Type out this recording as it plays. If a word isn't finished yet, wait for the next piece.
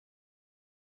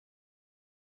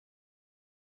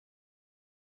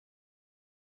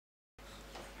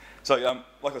So,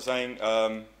 like I was saying,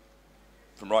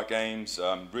 from Riot Games,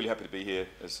 I'm really happy to be here.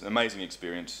 It's an amazing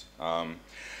experience.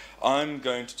 I'm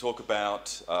going to talk about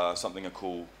something I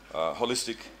call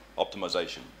holistic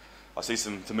optimization. I see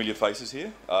some familiar faces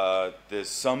here. There's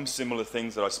some similar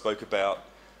things that I spoke about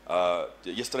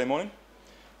yesterday morning,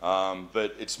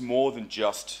 but it's more than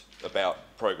just about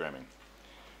programming.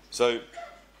 So,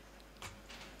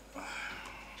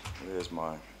 where's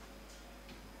my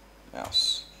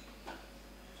mouse?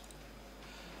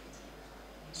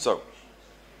 So,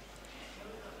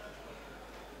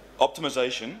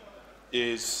 optimization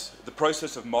is the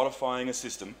process of modifying a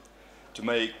system to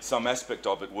make some aspect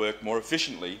of it work more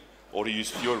efficiently or to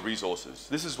use fewer resources.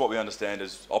 This is what we understand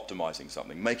as optimizing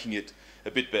something, making it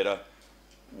a bit better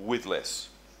with less.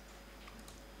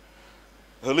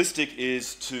 Holistic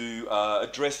is to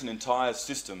address an entire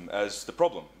system as the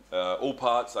problem. All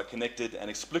parts are connected and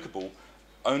explicable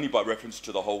only by reference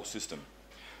to the whole system.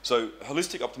 So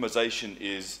holistic optimization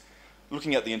is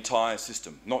looking at the entire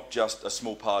system, not just a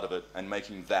small part of it, and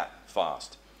making that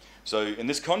fast. So in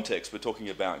this context, we're talking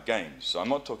about games. So I'm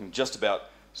not talking just about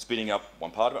speeding up one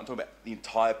part of it, I'm talking about the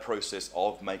entire process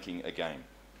of making a game.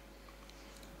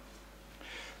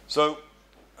 So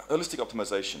holistic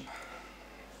optimization.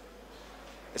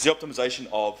 It's the optimization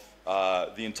of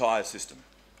the entire system.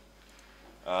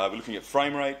 We're looking at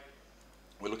frame rate,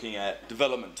 we're looking at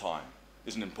development time,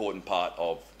 is an important part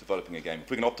of developing a game. If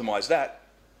we can optimize that,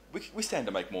 we stand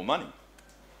to make more money.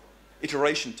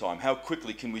 Iteration time, how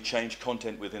quickly can we change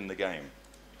content within the game?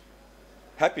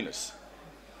 Happiness,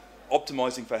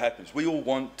 optimizing for happiness. We all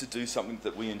want to do something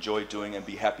that we enjoy doing and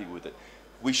be happy with it.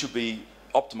 We should be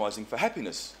optimizing for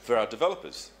happiness for our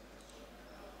developers.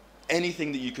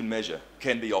 Anything that you can measure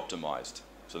can be optimized.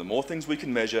 So the more things we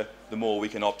can measure, the more we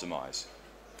can optimize.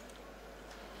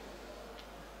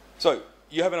 So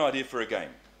you have an idea for a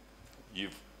game.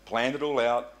 You've planned it all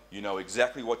out. You know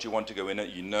exactly what you want to go in it.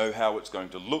 You know how it's going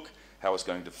to look, how it's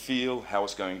going to feel, how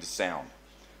it's going to sound.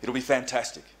 It'll be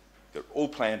fantastic. They're all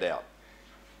planned out.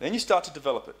 Then you start to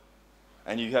develop it,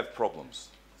 and you have problems.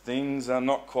 Things are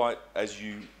not quite as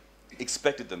you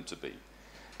expected them to be.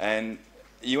 And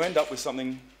you end up with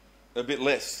something a bit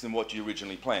less than what you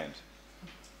originally planned.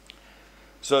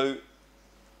 So,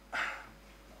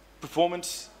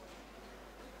 performance,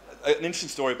 an interesting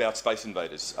story about Space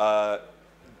Invaders.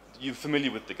 You're familiar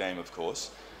with the game, of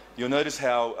course. You'll notice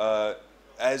how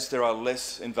as there are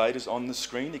less invaders on the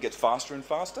screen, it gets faster and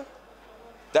faster.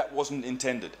 That wasn't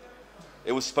intended.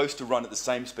 It was supposed to run at the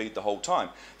same speed the whole time.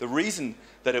 The reason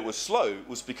that it was slow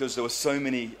was because there were so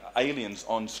many aliens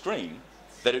on screen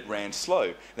that it ran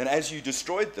slow. Then as you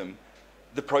destroyed them,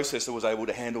 the processor was able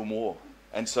to handle more.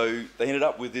 And so they ended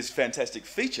up with this fantastic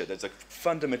feature that's a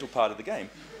fundamental part of the game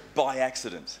by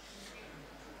accident.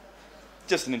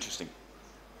 Just an interesting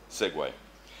segue.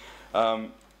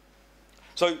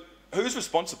 So who's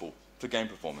responsible for game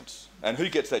performance? And who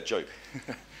gets that joke?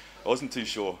 I wasn't too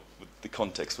sure with the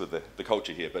context, with the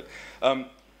culture here, but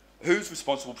who's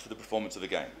responsible for the performance of a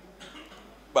game?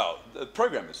 Well, the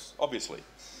programmers, obviously.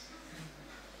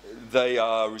 They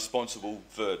are responsible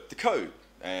for the code,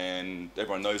 and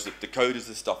everyone knows that the code is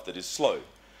the stuff that is slow.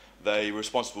 They're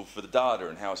responsible for the data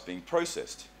and how it's being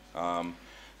processed.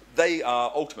 They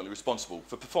are ultimately responsible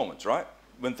for performance, right?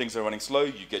 When things are running slow,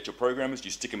 you get your programmers,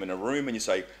 you stick them in a room and you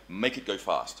say, make it go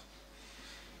fast.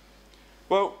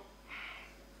 Well,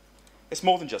 it's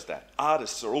more than just that.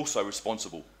 Artists are also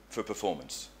responsible for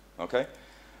performance, okay?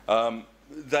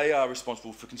 They are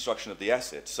responsible for construction of the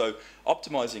assets. So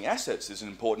optimizing assets is an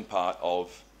important part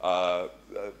of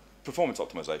performance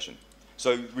optimization.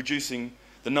 So reducing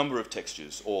the number of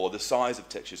textures or the size of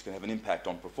textures can have an impact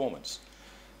on performance.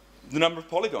 The number of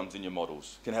polygons in your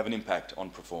models can have an impact on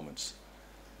performance.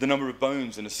 The number of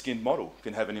bones in a skinned model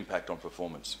can have an impact on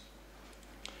performance.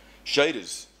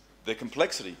 Shaders, their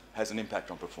complexity has an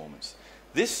impact on performance.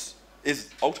 This is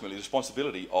ultimately the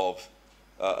responsibility of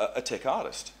a tech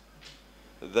artist.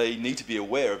 They need to be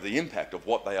aware of the impact of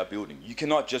what they are building. You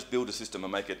cannot just build a system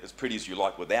and make it as pretty as you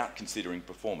like without considering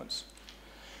performance.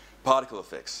 Particle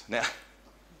effects. Now,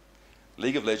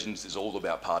 League of Legends is all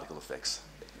about particle effects.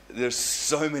 There's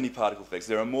so many particle effects.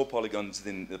 There are more polygons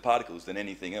than the particles than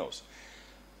anything else.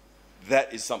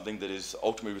 That is something that is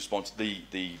ultimately responsible.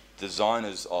 The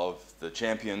designers of the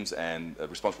champions and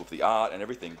responsible for the art and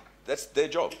everything, that's their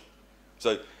job.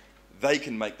 So they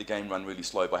can make the game run really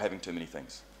slow by having too many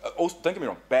things. Also, don't get me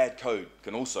wrong, bad code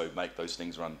can also make those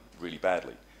things run really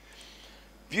badly.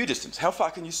 View distance, how far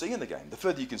can you see in the game? The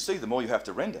further you can see, the more you have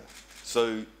to render.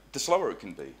 So the slower it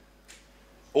can be.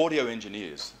 Audio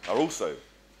engineers are also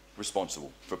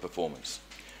responsible for performance.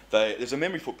 There's a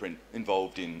memory footprint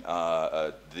involved in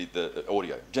the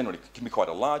audio. Generally, it can be quite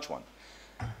a large one.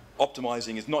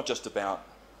 Optimizing is not just about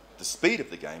the speed of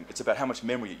the game, it's about how much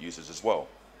memory it uses as well.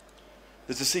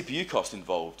 There's a CPU cost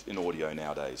involved in audio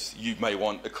nowadays. You may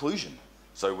want occlusion,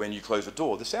 so when you close a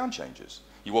door, the sound changes.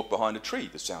 You walk behind a tree,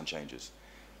 the sound changes.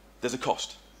 There's a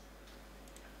cost.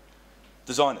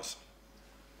 Designers.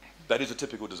 That is a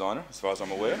typical designer, as far as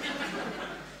I'm aware.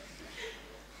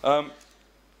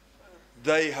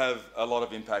 They have a lot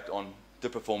of impact on the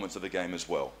performance of the game as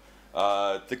well.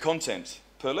 The content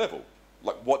per level,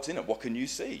 like what's in it, what can you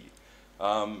see?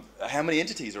 How many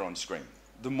entities are on screen?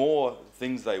 The more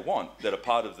things they want that are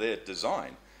part of their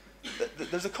design,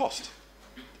 there's a cost.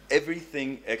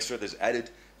 Everything extra that's added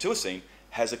to a scene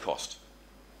has a cost.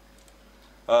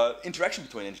 Interaction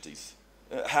between entities.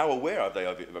 How aware are they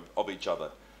of each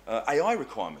other? AI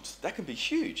requirements, that can be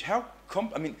huge. I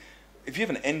mean, if you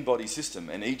have an n-body system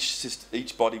and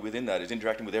each body within that is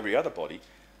interacting with every other body,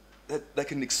 that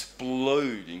can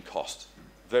explode in cost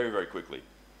very, very quickly.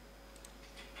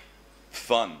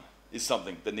 Fun is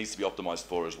something that needs to be optimized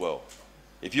for as well.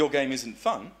 If your game isn't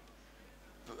fun,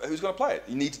 who's going to play it?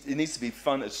 It needs to be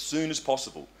fun as soon as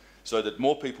possible so that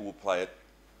more people will play it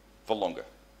for longer.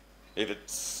 If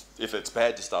it's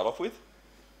bad to start off with,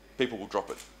 people will drop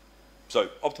it. So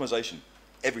optimization,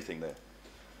 everything there.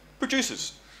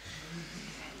 Producers.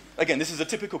 Again, this is a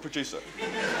typical producer.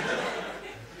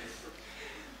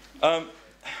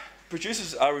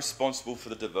 Producers are responsible for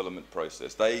the development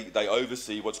process. They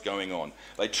oversee what's going on.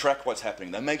 They track what's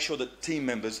happening. They make sure that team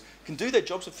members can do their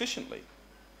jobs efficiently.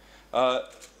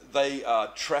 They are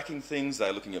tracking things.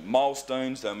 They're looking at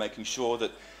milestones. They're making sure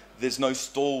that there's no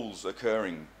stalls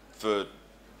occurring for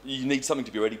you need something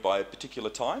to be ready by a particular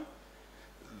time.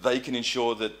 They can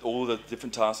ensure that all the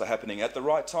different tasks are happening at the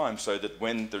right time so that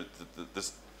when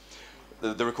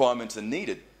the requirements are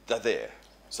needed, they're there,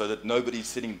 so that nobody's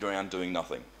sitting around doing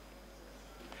nothing.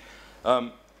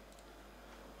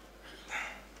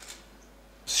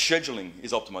 Scheduling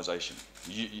is optimization.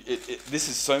 This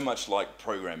is so much like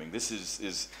programming. This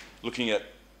is looking at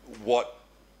what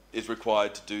is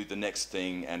required to do the next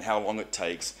thing and how long it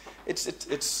takes.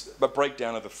 It's a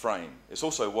breakdown of a frame. It's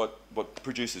also what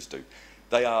producers do.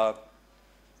 They're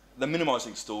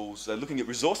minimizing stalls. They're looking at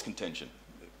resource contention.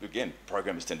 Again,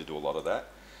 programmers tend to do a lot of that.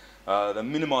 They're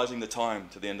minimizing the time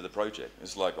to the end of the project.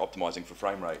 It's like optimizing for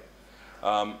frame rate.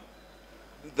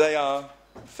 They are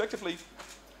effectively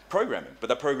programming, but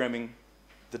they're programming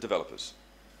the developers.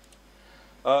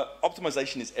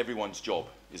 Optimization is everyone's job,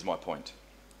 is my point.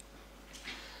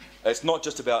 It's not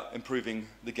just about improving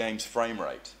the game's frame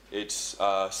rate. It's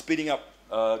speeding up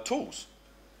tools.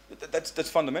 That's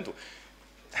fundamental.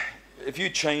 If you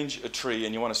change a tree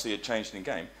and you want to see it changed in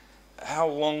game, how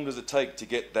long does it take to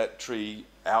get that tree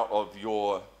out of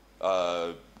your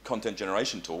content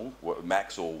generation tool,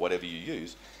 Max or whatever you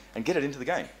use, and get it into the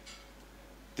game?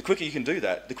 The quicker you can do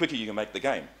that, the quicker you can make the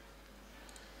game.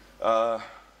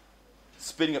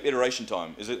 Speeding up iteration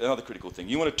time is another critical thing.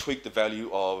 You want to tweak the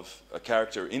value of a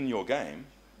character in your game,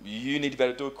 you need to be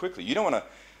able to do it quickly. You don't want to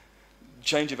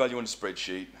change your value on a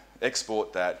spreadsheet,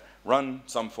 export that, run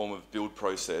some form of build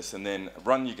process, and then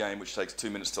run your game, which takes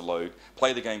 2 minutes to load,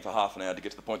 play the game for half an hour to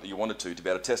get to the point that you wanted to be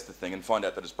able to test the thing and find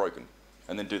out that it's broken,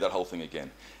 and then do that whole thing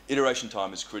again. Iteration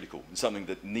time is critical and something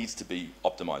that needs to be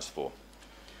optimized for.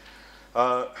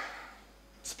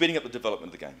 Speeding up the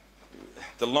development of the game.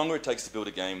 The longer it takes to build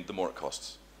a game, the more it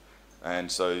costs.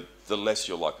 And so the less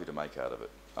you're likely to make out of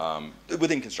it,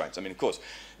 within constraints. I mean, of course,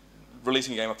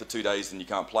 releasing a game after 2 days and you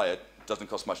can't play it doesn't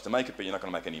cost much to make it, but you're not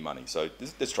going to make any money. So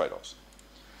there's trade-offs.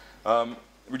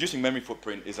 Reducing memory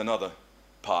footprint is another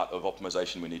part of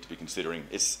optimization we need to be considering.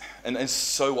 It's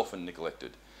so often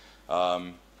neglected.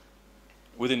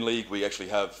 Within League, we actually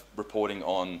have reporting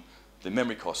on the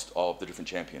memory cost of the different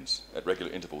champions at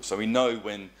regular intervals. So we know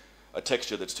when a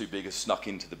texture that's too big has snuck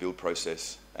into the build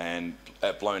process and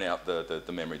blown out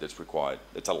the memory that's required.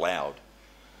 It's allowed.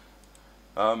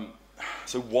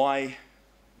 So why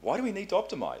do we need to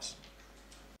optimize?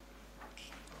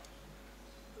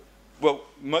 Well,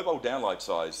 mobile download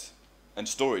size and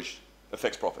storage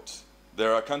affects profits.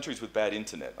 There are countries with bad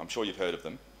internet. I'm sure you've heard of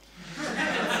them.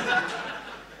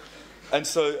 And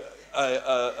so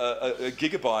a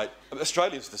gigabyte,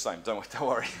 Australia's the same, don't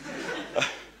worry.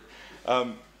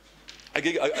 An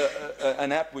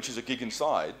app which is a gig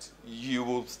inside, you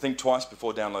will think twice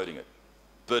before downloading it.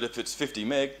 But if it's 50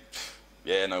 meg,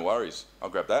 yeah, no worries, I'll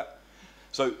grab that.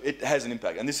 So it has an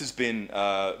impact, and this has been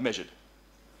measured.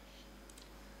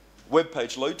 Web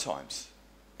page load times.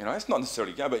 You know, it's not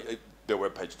necessarily game, but their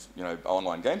web page, you know,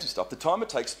 online games and stuff. The time it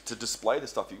takes to display the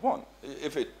stuff you want.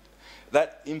 If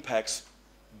That impacts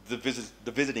the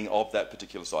visiting of that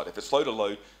particular site. If it's slow to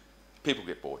load, people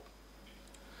get bored.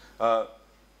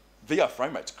 VR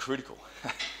frame rate's critical.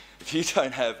 If you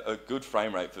don't have a good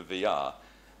frame rate for VR,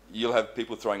 you'll have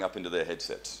people throwing up into their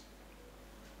headsets.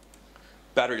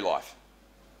 Battery life.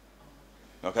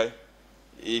 Okay?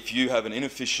 If you have an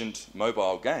inefficient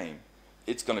mobile game,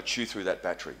 it's going to chew through that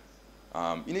battery.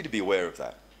 You need to be aware of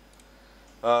that.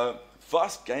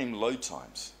 Fast game load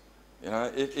times. You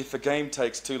know, if a game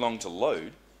takes too long to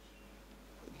load,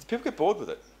 people get bored with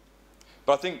it.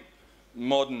 But I think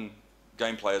modern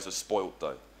game players are spoilt,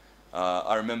 though.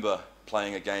 I remember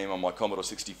playing a game on my Commodore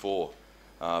 64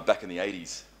 back in the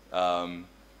 80s.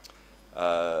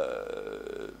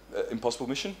 Impossible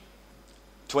Mission,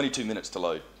 22 minutes to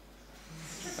load.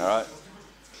 All right?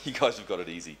 You guys have got it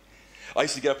easy. I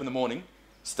used to get up in the morning,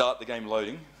 start the game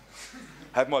loading,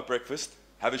 have my breakfast,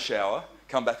 have a shower,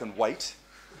 come back and wait,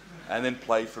 and then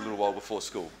play for a little while before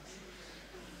school.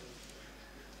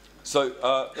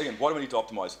 So, again, why do we need to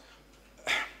optimize?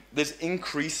 There's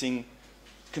increasing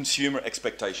consumer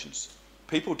expectations.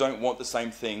 People don't want the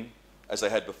same thing as they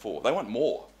had before. They want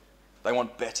more. They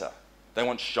want better. They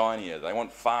want shinier. They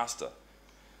want faster.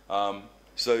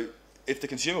 So if the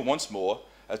consumer wants more,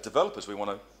 as developers, we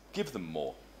want to give them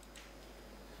more.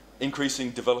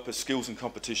 Increasing developer skills and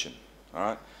competition. All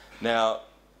right? Now,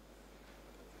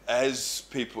 as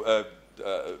people,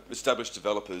 established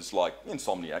developers like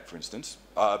Insomniac, for instance,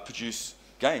 produce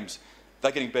games,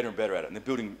 they're getting better and better at it, and they're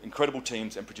building incredible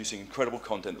teams and producing incredible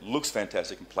content that looks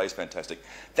fantastic and plays fantastic.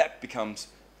 That becomes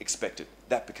expected.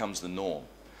 That becomes the norm.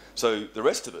 So the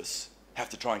rest of us have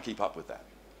to try and keep up with that.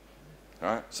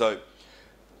 All right? So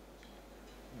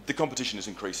the competition is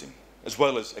increasing, as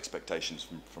well as expectations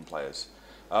from players.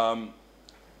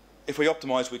 If we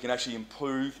optimize, we can actually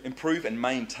improve and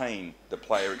maintain the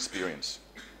player experience,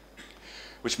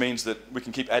 which means that we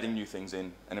can keep adding new things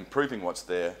in and improving what's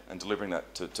there and delivering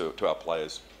that to our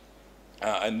players.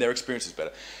 And their experience is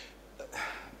better.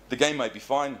 The game may be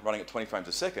fine running at 20 frames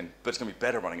a second, but it's going to be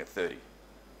better running at 30.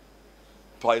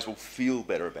 Players will feel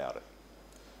better about it.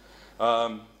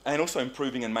 And also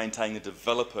improving and maintaining the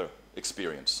developer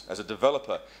experience. As a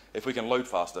developer, if we can load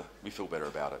faster, we feel better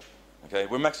about it. Okay?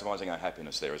 We're maximizing our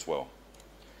happiness there as well.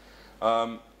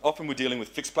 Often we're dealing with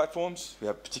fixed platforms. We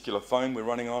have a particular phone we're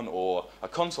running on or a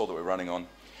console that we're running on,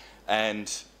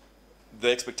 and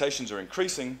the expectations are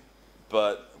increasing,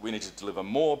 but we need to deliver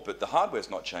more, but the hardware's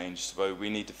not changed, so we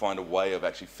need to find a way of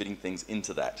actually fitting things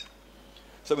into that.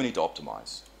 So we need to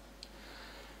optimize.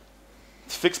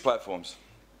 Fixed platforms.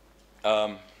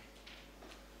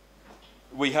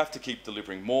 We have to keep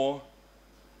delivering more,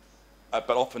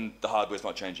 but often the hardware's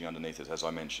not changing underneath it, as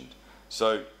I mentioned.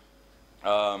 So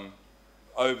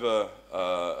over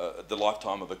the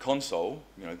lifetime of a console,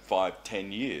 5,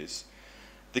 10 years,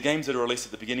 the games that are released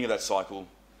at the beginning of that cycle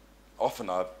often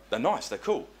they're nice, they're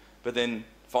cool. But then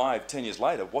 5, 10 years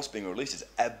later, what's being released is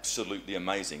absolutely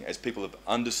amazing as people have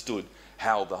understood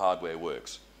how the hardware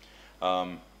works.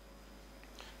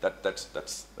 That's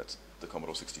the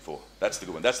Commodore 64. That's the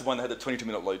good one. That's the one that had the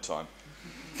 22-minute load time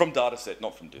from dataset,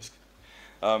 not from disk.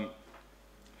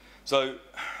 So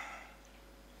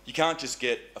you can't just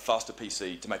get a faster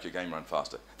PC to make your game run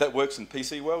faster. That works in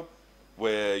PC world,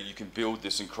 where you can build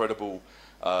this incredible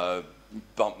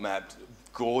bump-mapped,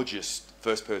 gorgeous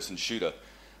first-person shooter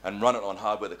and run it on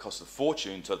hardware that costs a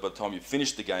fortune, so by the time you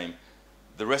finish the game,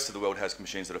 the rest of the world has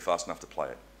machines that are fast enough to play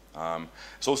it.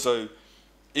 It's also,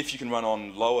 if you can run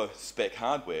on lower spec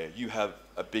hardware, you have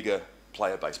a bigger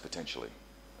player base potentially.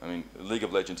 I mean, League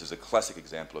of Legends is a classic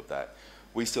example of that.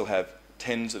 We still have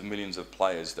tens of millions of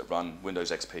players that run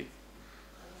Windows XP.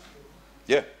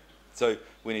 Yeah, so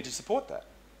we need to support that.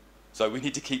 So we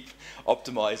need to keep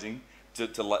optimizing to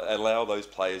allow those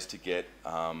players to get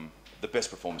the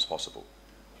best performance possible.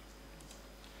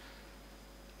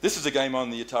 This is a game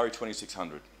on the Atari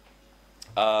 2600.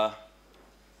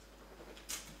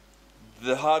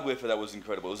 The hardware for that was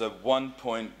incredible. It was a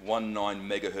 1.19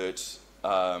 megahertz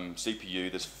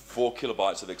CPU. There's 4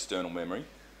 kilobytes of external memory.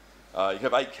 You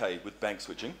have 8K with bank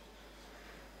switching.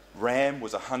 RAM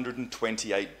was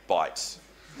 128 bytes.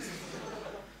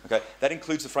 Okay, that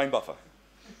includes the frame buffer.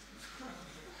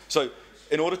 So,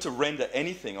 in order to render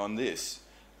anything on this,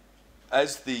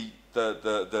 as the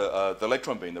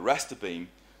electron beam, the raster beam,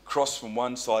 crossed from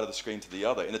one side of the screen to the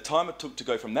other, in the time it took to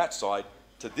go from that side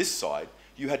to this side,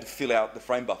 you had to fill out the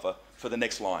frame buffer for the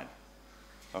next line.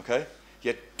 Okay?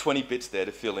 You had 20 bits there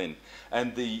to fill in.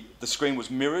 And the screen was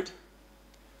mirrored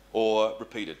or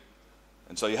repeated.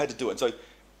 And so you had to do it. And so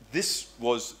this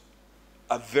was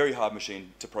a very hard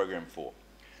machine to program for.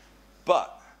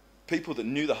 But people that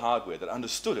knew the hardware, that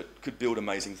understood it, could build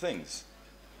amazing things.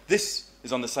 This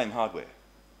is on the same hardware,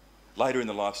 later in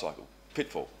the life cycle,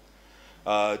 Pitfall.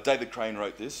 David Crane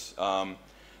wrote this,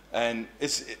 and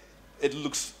it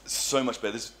looks so much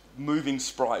better. There's moving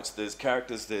sprites, there's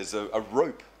characters, there's a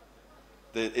rope.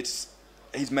 He's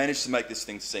managed to make this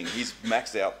thing sing. He's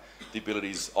maxed out the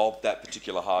abilities of that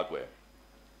particular hardware.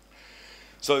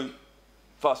 So,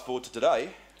 fast forward to today,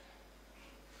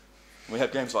 we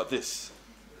have games like this.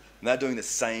 And they're doing the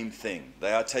same thing.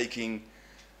 They are taking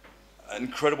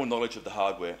incredible knowledge of the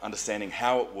hardware, understanding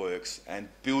how it works, and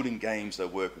building games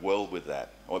that work well with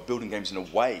that, or building games in a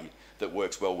way that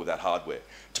works well with that hardware,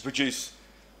 to produce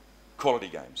quality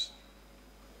games,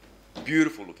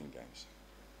 beautiful looking games.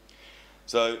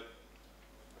 So,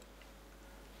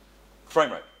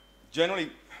 frame rate.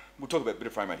 Generally, we'll talk about a bit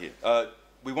of frame rate here.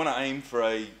 We want to aim for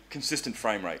a consistent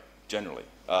frame rate, generally.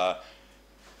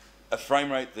 A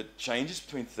frame rate that changes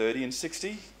between 30 and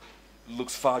 60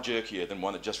 looks far jerkier than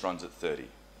one that just runs at 30,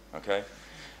 okay?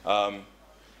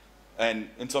 And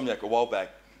Insomniac a while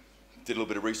back did a little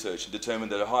bit of research and determined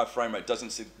that a higher frame rate doesn't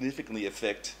significantly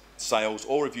affect sales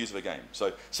or reviews of a game.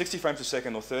 So 60 frames a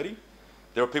second or 30,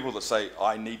 there are people that say,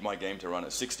 I need my game to run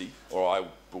at 60, or I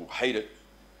will hate it,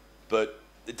 but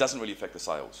it doesn't really affect the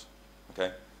sales,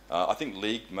 okay? I think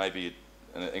League may be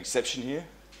an exception here,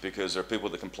 because there are people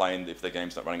that complain if their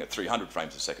game's not running at 300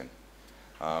 frames a second.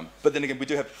 But then again, we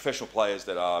do have professional players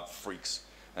that are freaks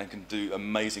and can do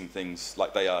amazing things.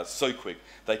 Like, they are so quick,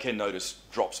 they can notice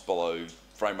drops below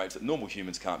frame rates that normal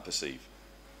humans can't perceive.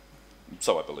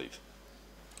 So I believe.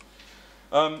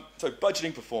 So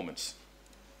budgeting performance.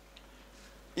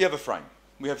 You have a frame.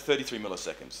 We have 33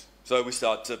 milliseconds. So we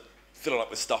start to fill it up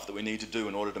with stuff that we need to do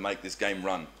in order to make this game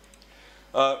run.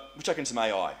 We chuck in some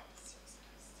AI.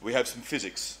 We have some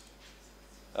physics,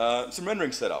 some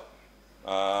rendering setup.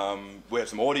 We have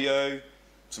some audio,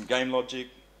 some game logic,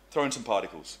 throw in some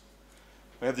particles.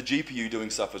 We have the GPU doing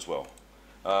stuff as well.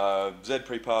 Z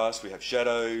prepass, we have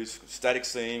shadows, static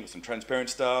scene, some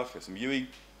transparent stuff, we have some UE,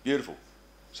 beautiful.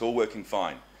 It's all working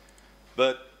fine.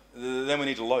 But then we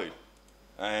need to load,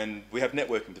 and we have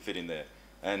networking to fit in there,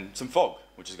 and some fog,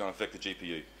 which is going to affect the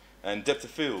GPU, and depth of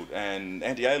field, and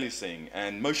anti-aliasing,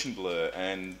 and motion blur,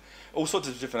 and all sorts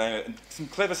of different, and some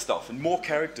clever stuff, and more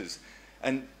characters.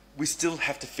 And we still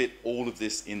have to fit all of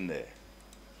this in there.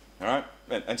 All right?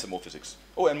 And some more physics.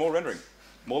 Oh, and more rendering.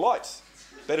 More lights.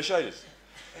 Better shaders.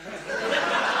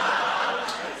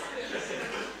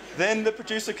 Then the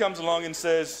producer comes along and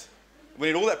says, we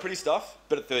need all that pretty stuff,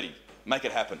 but at 30. Make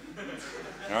it happen.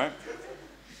 All right?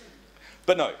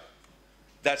 But no,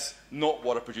 that's not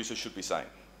what a producer should be saying.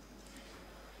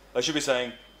 They should be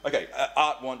saying, okay,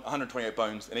 Art want 128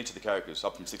 bones in each of the characters,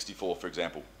 up from 64, for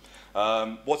example.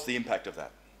 What's the impact of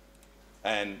that?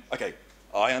 And, okay,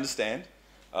 I understand.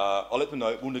 I'll let them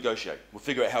know. We'll negotiate. We'll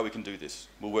figure out how we can do this.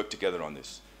 We'll work together on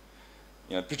this.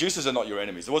 You know, producers are not your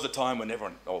enemies. There was a time when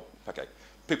everyone,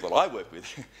 people that I work with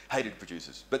hated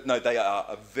producers. But no, they are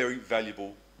a very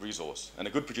valuable resource. And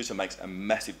a good producer makes a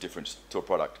massive difference to a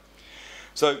product.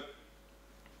 So,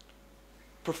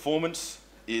 performance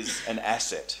is an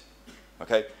asset,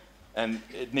 okay? And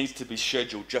it needs to be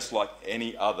scheduled just like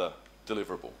any other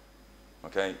deliverable,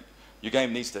 okay? Your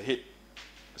game needs to hit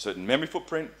a certain memory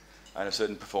footprint and a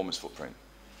certain performance footprint.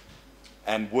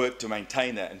 And work to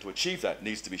maintain that and to achieve that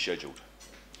needs to be scheduled.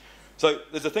 So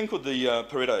there's a thing called the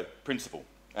Pareto principle,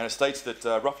 and it states that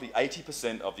roughly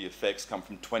 80% of the effects come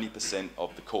from 20%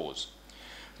 of the cause.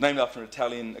 Named after an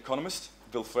Italian economist,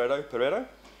 Vilfredo Pareto,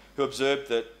 who observed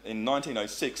that in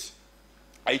 1906,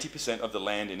 80% of the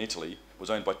land in Italy was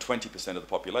owned by 20% of the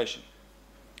population.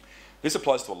 This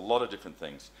applies to a lot of different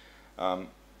things.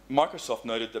 Microsoft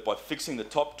noted that by fixing the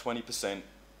top 20%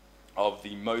 of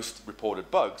the most reported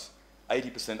bugs,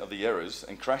 80% of the errors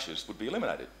and crashes would be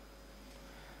eliminated.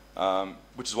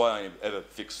 Which is why I only ever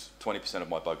fix 20% of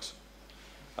my bugs.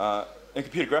 In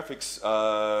computer graphics,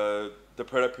 the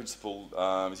Pareto principle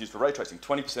is used for ray tracing.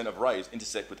 20% of rays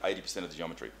intersect with 80% of the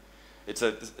geometry. It's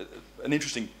an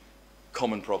interesting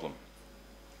common problem.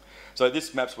 So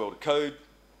this maps well to code.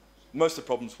 Most of the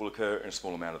problems will occur in a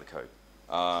small amount of the code.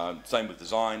 Same with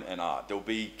design and art. There will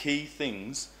be key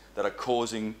things that are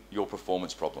causing your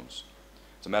performance problems.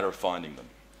 It's a matter of finding them.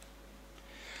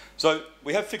 So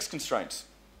we have fixed constraints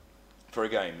for a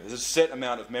game. There's a set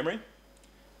amount of memory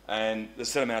and there's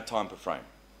a set amount of time per frame.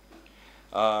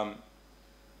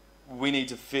 We need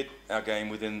to fit our game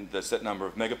within the set number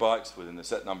of megabytes, within the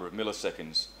set number of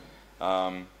milliseconds.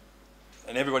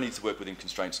 And everyone needs to work within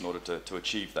constraints in order to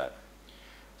achieve that.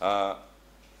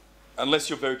 Unless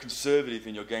you're very conservative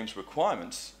in your game's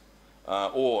requirements,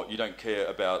 or you don't care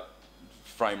about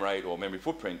frame rate or memory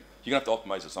footprint, you're going to have to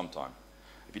optimize it sometime.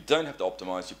 If you don't have to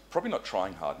optimize, you're probably not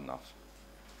trying hard enough.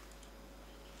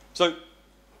 So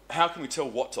how can we tell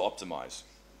what to optimize?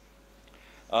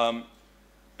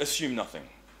 Assume nothing.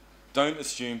 Don't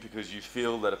assume because you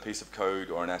feel that a piece of code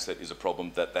or an asset is a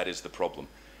problem that that is the problem.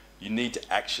 You need to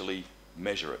actually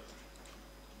measure it.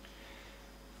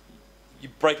 You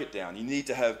break it down. You need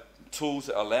to have tools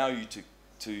that allow you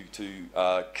to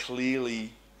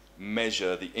clearly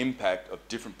measure the impact of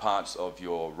different parts of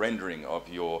your rendering, of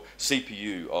your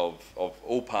CPU, of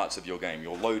all parts of your game,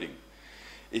 your loading.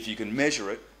 If you can measure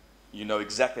it, you know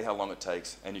exactly how long it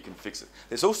takes and you can fix it.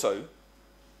 There's also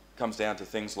comes down to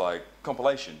things like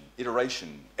compilation,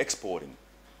 iteration, exporting.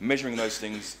 Measuring those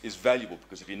things is valuable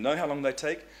because if you know how long they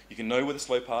take, you can know where the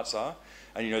slow parts are,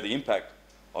 and you know the impact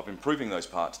of improving those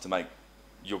parts to make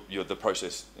the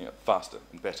process faster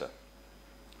and better.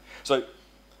 So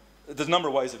there's a number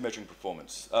of ways of measuring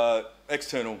performance.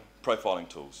 External profiling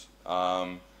tools.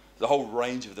 The whole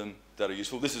range of them that are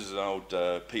useful. This is an old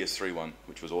PS3 one,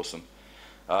 which was awesome.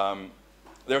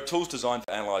 There are tools designed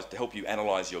to help you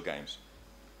analyze your games.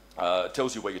 It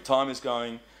tells you where your time is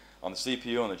going on the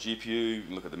CPU, on the GPU. You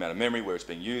can look at the amount of memory, where it's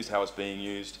being used, how it's being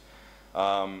used.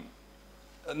 Not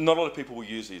a lot of people will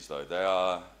use these though.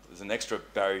 There's an extra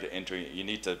barrier to entry. You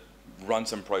need to run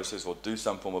some process or do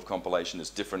some form of compilation that's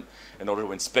different in order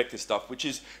to inspect this stuff, which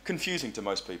is confusing to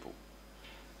most people.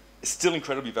 It's still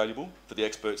incredibly valuable for the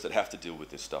experts that have to deal with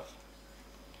this stuff.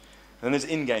 And then there's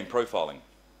in-game profiling.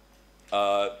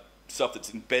 Stuff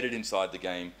that's embedded inside the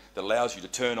game that allows you to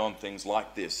turn on things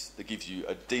like this, that gives you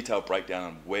a detailed breakdown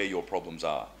on where your problems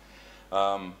are.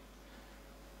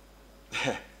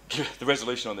 The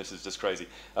resolution on this is just crazy.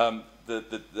 There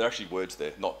are actually words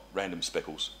there, not random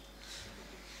speckles.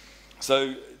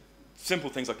 So simple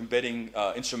things like embedding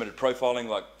instrumented profiling,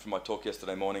 like from my talk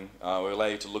yesterday morning, will allow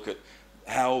you to look at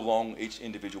how long each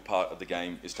individual part of the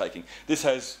game is taking. This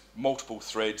has multiple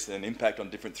threads and impact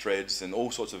on different threads and all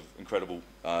sorts of incredible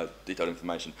detailed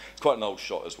information. It's quite an old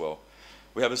shot as well.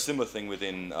 We have a similar thing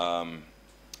within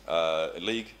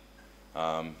League,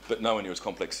 but nowhere near as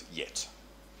complex yet,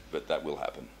 but that will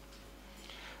happen.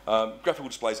 Graphical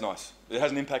display is nice. It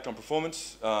has an impact on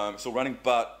performance. It's still running,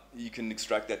 but you can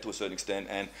extract that to a certain extent,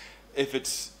 and if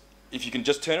you can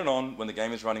just turn it on when the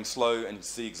game is running slow and you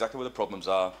see exactly where the problems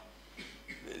are,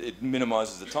 it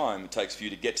minimizes the time it takes for you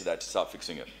to get to that to start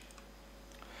fixing it.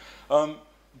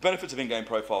 Benefits of in-game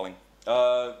profiling.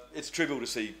 It's trivial to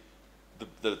see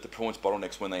the performance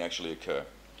bottlenecks when they actually occur.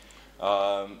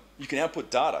 You can output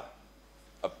data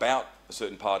about a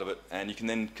certain part of it, and you can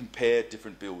then compare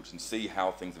different builds and see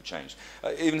how things have changed.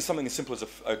 Even something as simple as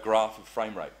a graph of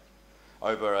frame rate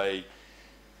over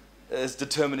as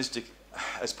deterministic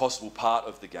as possible part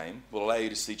of the game will allow you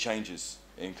to see changes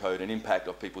in code and impact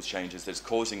of people's changes that's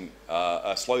causing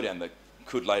a slowdown that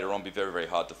could later on be very, very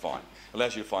hard to find. It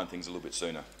allows you to find things a little bit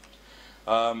sooner.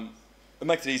 It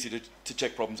makes it easy to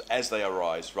check problems as they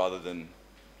arise rather than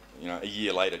a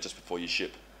year later just before you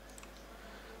ship.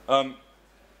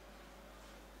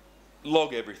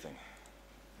 Log everything.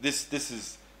 This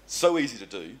is so easy to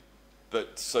do,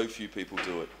 but so few people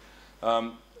do it.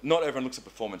 Not everyone looks at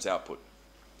performance output.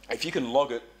 If you can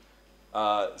log it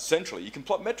centrally, you can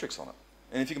plot metrics on it.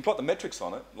 And if you can plot the metrics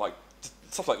on it, like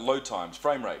stuff like load times,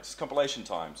 frame rates, compilation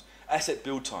times, asset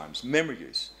build times, memory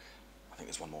use. I think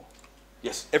there's one more.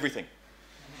 Yes, everything.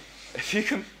 If you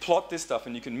can plot this stuff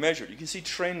and you can measure it, you can see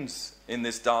trends in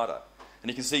this data, and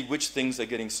you can see which things are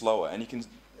getting slower, and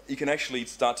you can actually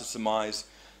start to surmise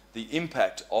the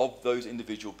impact of those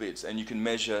individual bits, and you can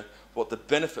measure what the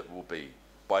benefit will be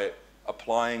by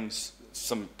applying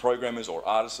some programmers or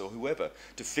artists or whoever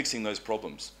to fixing those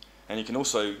problems. And you can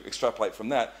also extrapolate from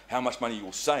that how much money you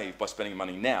will save by spending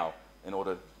money now in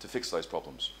order to fix those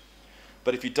problems.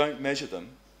 But if you don't measure them,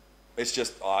 it's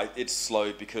just, it's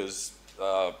slow because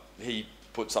he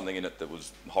put something in it that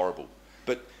was horrible.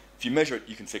 But if you measure it,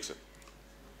 you can fix it.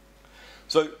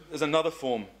 So there's another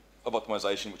form of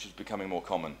optimization which is becoming more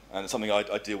common, and it's something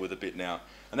I deal with a bit now,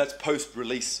 and that's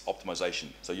post-release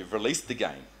optimization. So you've released the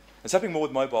game. It's happening more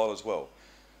with mobile as well.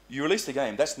 You release the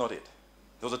game, that's not it.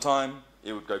 There was a time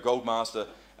it would go gold master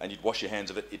and you'd wash your hands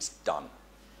of it, it's done.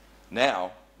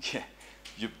 Now,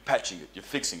 you're patching it, you're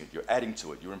fixing it, you're adding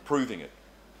to it, you're improving it.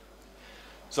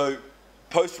 So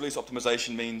post-release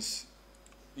optimization means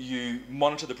you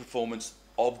monitor the performance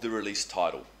of the release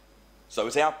title. So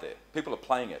it's out there, people are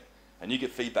playing it, and you get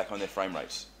feedback on their frame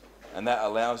rates. And that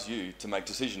allows you to make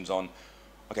decisions on,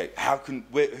 okay,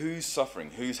 who's suffering,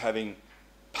 who's having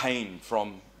pain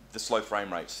from the slow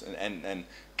frame rates, and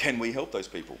can we help those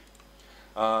people?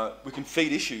 we can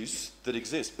feed issues that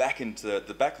exist back into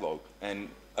the backlog and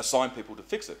assign people to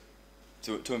fix it,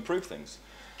 to improve things.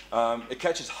 It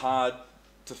catches hard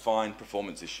to find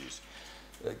performance issues.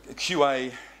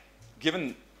 QA,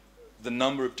 given the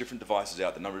number of different devices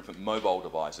out, the number of different mobile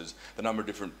devices, the number of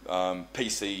different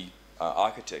PC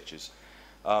architectures,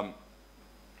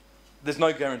 there's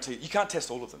no guarantee. You can't test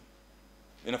all of them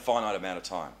in a finite amount of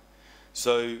time.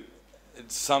 So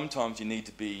sometimes you need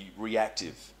to be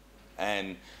reactive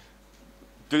and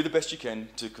do the best you can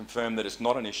to confirm that it's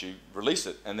not an issue, release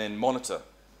it, and then monitor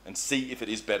and see if it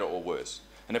is better or worse.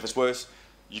 And if it's worse,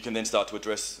 you can then start to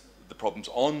address the problems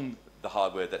on the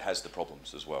hardware that has the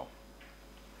problems as well.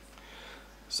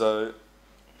 So,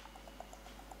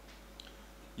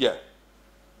 yeah.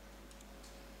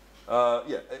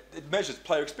 It measures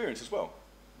player experience as well.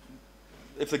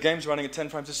 If the game's running at 10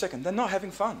 frames a second, they're not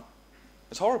having fun.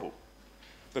 It's horrible.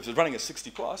 But if it's running at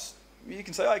 60 plus, you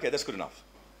can say, okay, that's good enough.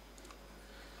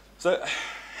 So,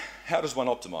 how does one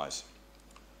optimize?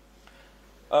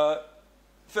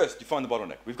 First, you find the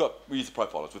bottleneck. We use the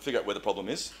profilers. We figure out where the problem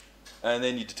is, and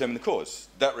then you determine the cause.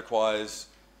 That requires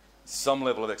some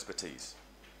level of expertise.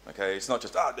 Okay, it's not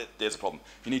just, there's a problem.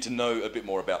 You need to know a bit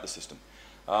more about the system.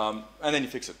 And then you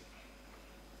fix it.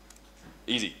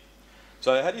 Easy.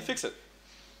 So how do you fix it?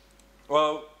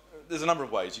 Well, there's a number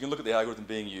of ways. You can look at the algorithm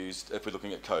being used if we're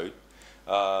looking at code.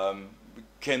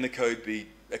 Can the code be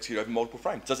executed over multiple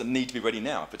frames? Does it need to be ready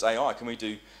now? If it's AI, can we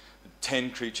do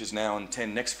 10 creatures now and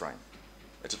 10 next frame?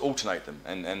 Let's alternate them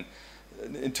and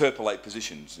interpolate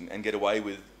positions and get away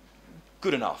with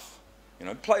good enough. You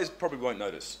know, players probably won't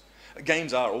notice.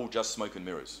 Games are all just smoke and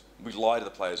mirrors. We lie to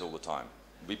the players all the time.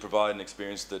 We provide an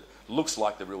experience that looks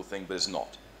like the real thing, but is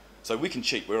not. So we can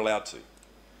cheat. We're allowed to.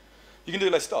 You can do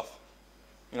less stuff.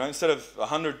 You know, instead of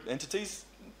 100 entities,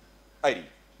 80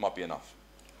 might be enough.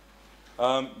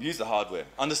 Use the hardware.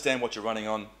 Understand what you're running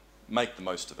on. Make the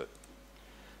most of it.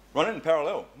 Run it in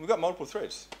parallel. We've got multiple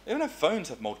threads. Even our phones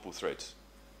have multiple threads.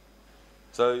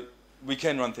 So we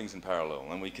can run things in parallel,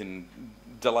 and we can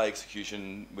delay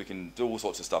execution. We can do all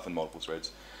sorts of stuff in multiple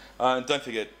threads. And don't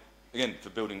forget, again, for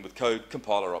building with code,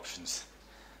 compiler options.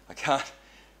 I can't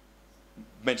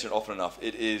mention it often enough.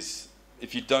 It is,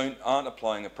 if you aren't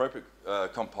applying appropriate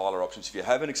compiler options, if you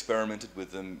haven't experimented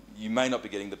with them, you may not be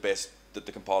getting the best that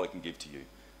the compiler can give to you.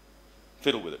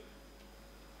 Fiddle with it.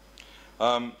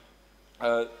 A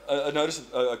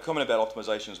comment about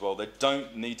optimization as well. They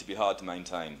don't need to be hard to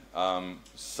maintain.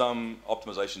 Some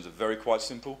optimizations are quite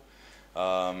simple.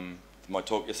 My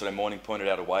talk yesterday morning pointed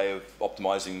out a way of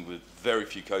optimizing with very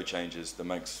few code changes that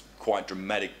makes quite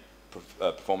dramatic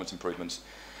performance improvements.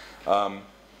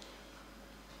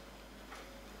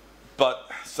 But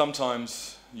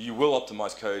sometimes you will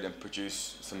optimize code and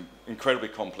produce some incredibly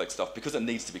complex stuff because it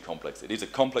needs to be complex. It is a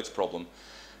complex problem.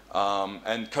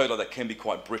 And code like that can be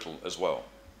quite brittle as well.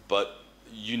 But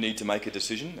you need to make a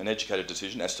decision, an educated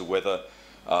decision, as to whether...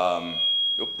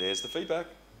 there's the feedback.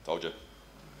 Told you.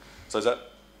 So is that...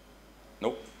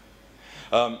 Nope.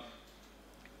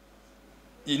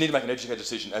 You need to make an educated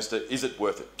decision as to, is it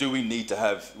worth it? Do we need to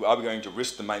have... Are we going to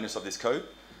risk the maintenance of this code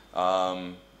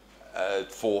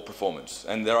for performance?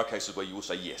 And there are cases where you will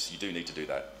say, yes, you do need to do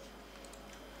that.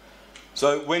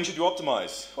 So when should you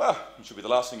optimize? Well, it should be the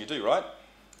last thing you do, right?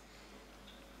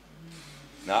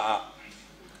 Nah.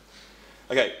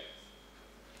 Okay.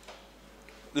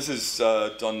 This is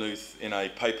Don Knuth in a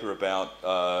paper about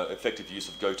effective use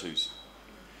of go-tos.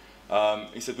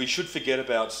 He said, we should forget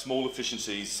about small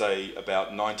efficiencies, say,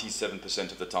 about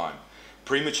 97% of the time.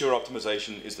 Premature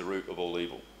optimization is the root of all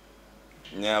evil.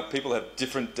 Now, people have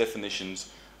different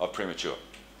definitions of premature.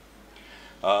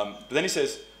 But then he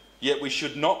says, yet we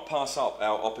should not pass up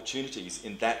our opportunities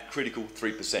in that critical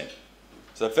 3%.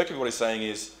 So effectively what he's saying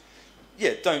is,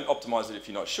 yeah, don't optimize it if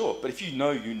you're not sure, but if you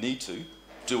know you need to,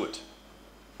 do it.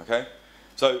 Okay?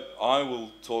 So I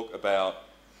will talk about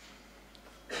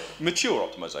mature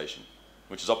optimization,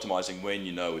 which is optimizing when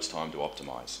you know it's time to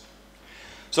optimize.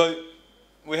 So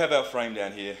we have our frame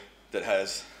down here that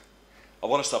has a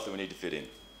lot of stuff that we need to fit in.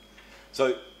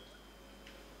 So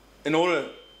in order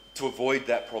to avoid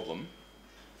that problem,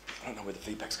 I don't know where the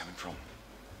feedback's coming from.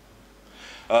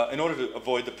 In order to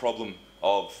avoid the problem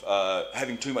of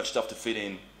having too much stuff to fit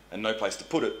in and no place to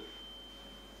put it,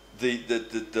 the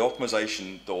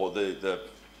optimization or the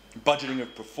budgeting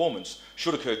of performance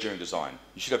should occur during design.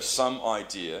 You should have some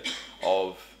idea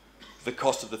of the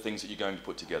cost of the things that you're going to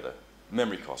put together.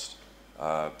 Memory cost,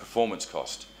 performance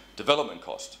cost, development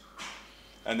cost.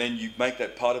 And then you make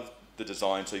that part of the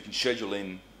design so you can schedule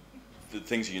in the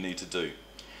things you need to do.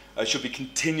 It should be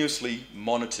continuously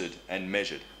monitored and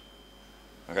measured.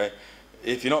 Okay?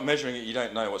 if you're not measuring it, you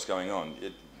don't know what's going on.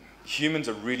 Humans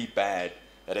are really bad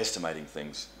at estimating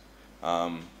things.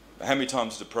 How many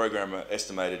times has a programmer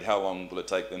estimated how long will it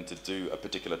take them to do a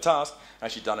particular task, and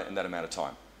actually done it in that amount of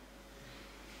time?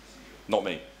 Not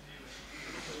me.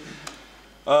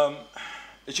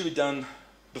 It should be done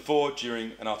before,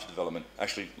 during, and after development,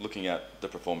 actually looking at the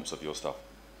performance of your stuff.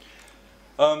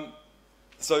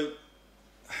 So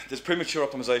there's premature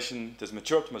optimization, there's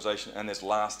mature optimization, and there's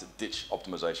last-ditch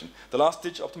optimization. The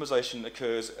last-ditch optimization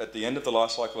occurs at the end of the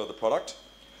life cycle of the product.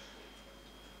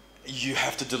 You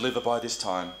have to deliver by this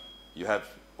time. You have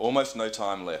almost no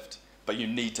time left, but you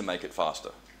need to make it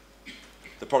faster.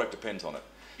 The product depends on it.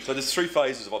 So there's 3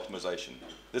 phases of optimization.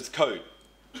 There's code.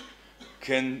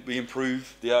 Can we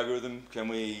improve the algorithm? Can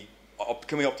we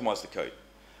optimize the code?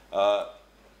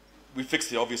 We fix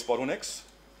the obvious bottlenecks,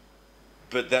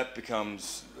 but that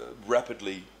becomes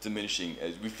rapidly diminishing.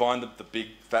 As we find the big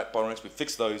fat bottlenecks, we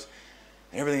fix those,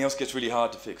 and everything else gets really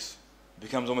hard to fix. It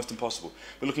becomes almost impossible.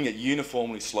 We're looking at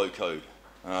uniformly slow code.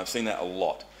 I've seen that a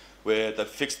lot, where they've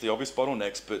fixed the obvious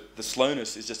bottlenecks, but the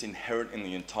slowness is just inherent in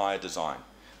the entire design,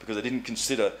 because they didn't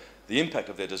consider the impact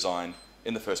of their design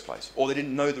in the first place, or they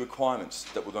didn't know the requirements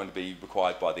that were going to be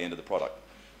required by the end of the product.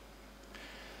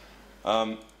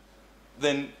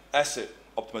 Then asset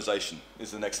optimization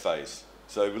is the next phase.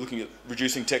 So we're looking at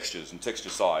reducing textures and texture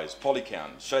size, poly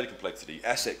count, shader complexity,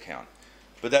 asset count.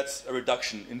 But that's a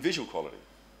reduction in visual quality.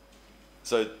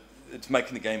 So it's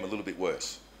making the game a little bit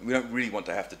worse. We don't really want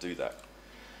to have to do that.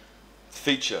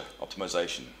 Feature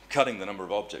optimization, cutting the number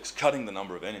of objects, cutting the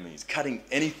number of enemies, cutting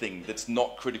anything that's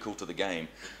not critical to the game.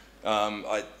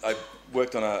 I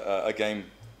worked on a game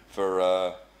for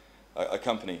a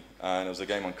company, and it was a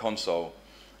game on console,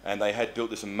 and they had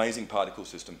built this amazing particle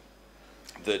system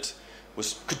that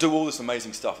could do all this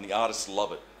amazing stuff, and the artists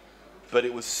love it. But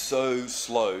it was so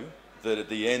slow that at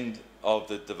the end of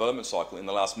the development cycle, in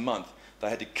the last month, they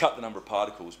had to cut the number of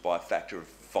particles by a factor of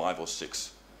 5 or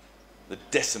 6. They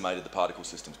decimated the particle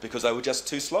systems because they were just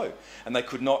too slow, and they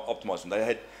could not optimize them. They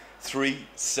had 3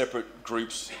 separate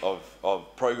groups of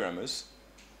programmers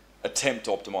attempt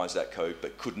to optimize that code,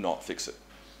 but could not fix it.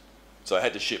 So I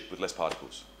had to ship with less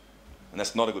particles, and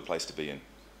that's not a good place to be in.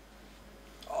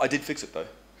 I did fix it though.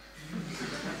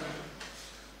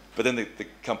 But then the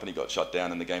company got shut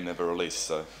down and the game never released,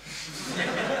 so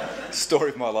story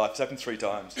of my life. It's happened 3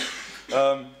 times.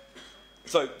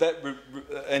 So that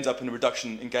ends up in a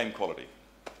reduction in game quality.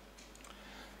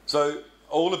 So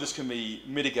all of this can be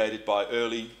mitigated by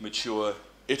early, mature,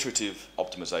 iterative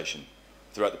optimization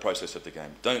throughout the process of the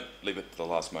game. Don't leave it to the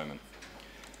last moment.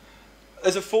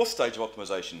 There's a 4th stage of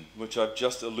optimization, which I've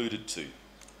just alluded to.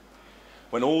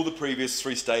 When all the previous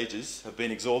 3 stages have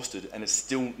been exhausted and it's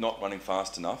still not running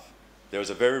fast enough, there is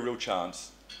a very real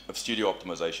chance of studio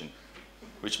optimization,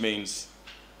 which means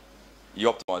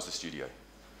you optimize the studio.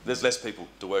 There's less people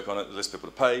to work on it, there's less people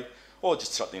to pay, or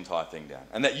just shut the entire thing down.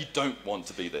 And that you don't want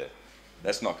to be there.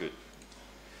 That's not good.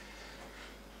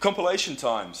 Compilation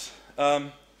times.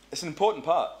 It's an important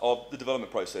part of the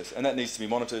development process, and that needs to be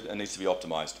monitored and needs to be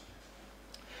optimized.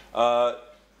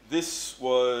 This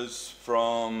was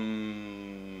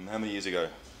from how many years ago?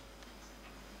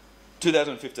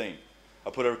 2015. I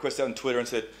put a request out on Twitter and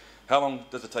said, how long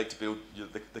does it take to build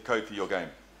the code for your game?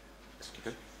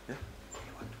 Okay. Yeah?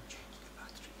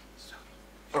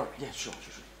 All right, yeah, sure.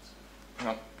 Hang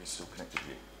on, we're still connected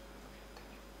here.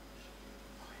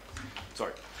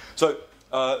 Sorry. So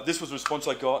this was a response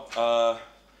I got.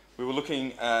 We were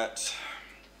looking at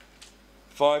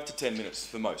 5 to 10 minutes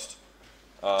for most.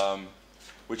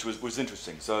 Which was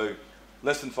interesting. So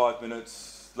less than 5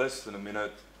 minutes, less than a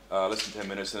minute, less than 10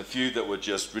 minutes, and a few that were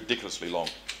just ridiculously long,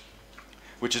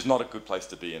 which is not a good place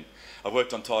to be in. I've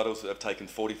worked on titles that have taken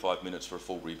 45 minutes for a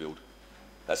full rebuild.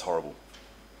 That's horrible.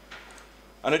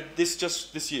 And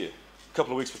this year, a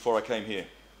couple of weeks before I came here,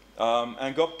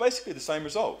 and got basically the same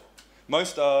result.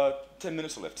 Most are 10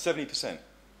 minutes or left, 70%.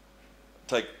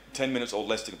 Take 10 minutes or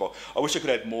less to compile. I wish I could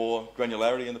add more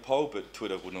granularity in the poll, but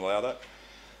Twitter wouldn't allow that.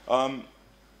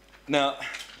 Now,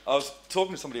 I was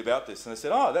talking to somebody about this, and they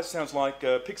said, oh, that sounds like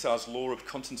Pixar's law of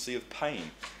constancy of pain.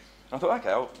 And I thought,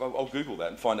 okay, I'll Google that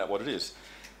and find out what it is.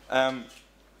 Now,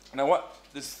 what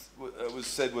this was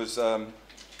said was by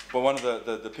one of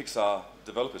the Pixar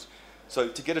developers. So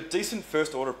to get a decent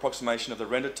first-order approximation of the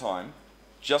render time,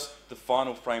 just the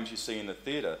final frames you see in the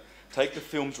theatre, take the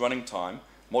film's running time,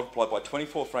 multiply by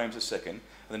 24 frames a second,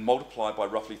 and then multiply by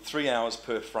roughly 3 hours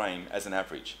per frame as an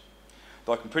average.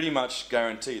 Though I can pretty much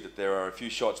guarantee that there are a few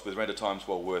shots with render times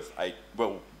well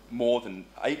more than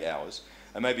 8 hours,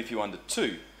 and maybe a few under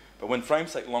 2. But when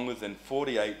frames take longer than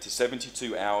 48 to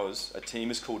 72 hours, a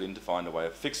team is called in to find a way to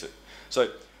fix it.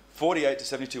 So 48 to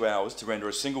 72 hours to render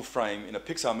a single frame in a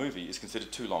Pixar movie is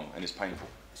considered too long and is painful.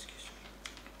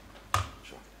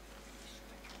 Sure.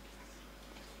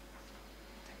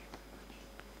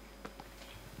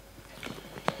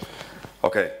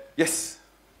 Okay, yes,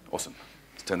 awesome.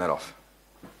 Let's turn that off.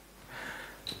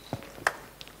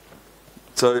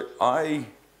 So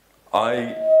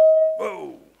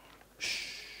whoa,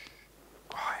 shh,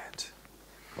 quiet.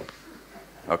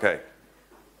 Okay,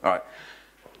 all right.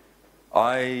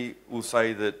 I will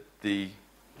say that the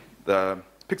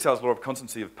Pixar's law of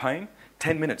constancy of pain,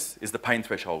 10 minutes is the pain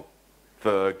threshold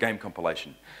for game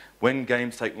compilation. When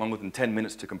games take longer than 10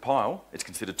 minutes to compile, it's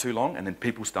considered too long, and then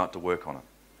people start to work on it.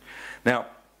 Now,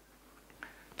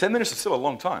 10 minutes is still a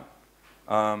long time.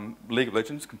 League of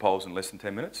Legends compiles in less than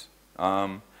 10 minutes.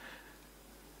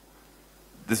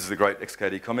 This is a great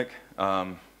XKD comic,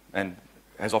 and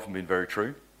has often been very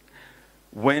true.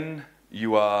 When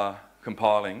you are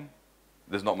compiling,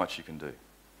 there's not much you can do.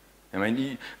 I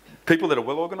mean, people that are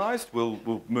well organised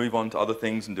will move on to other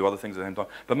things and do other things at the same time.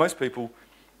 But most people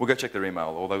will go check their email,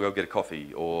 or they'll go get a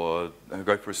coffee, or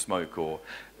go for a smoke, or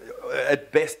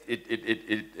at best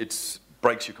it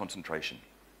breaks your concentration.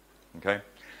 Okay?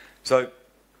 So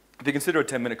if you consider a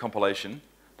 10-minute compilation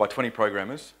by 20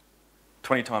 programmers,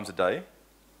 20 times a day,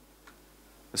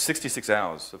 there's 66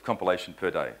 hours of compilation per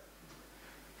day.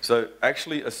 So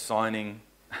actually assigning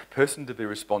a person to be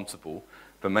responsible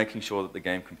for making sure that the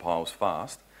game compiles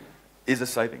fast is a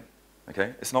saving.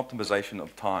 Okay? It's an optimization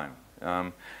of time.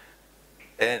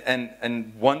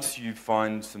 And once you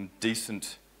find some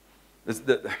decent...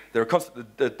 There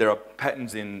are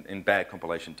patterns in bad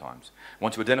compilation times.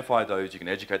 Once you identify those, you can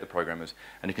educate the programmers,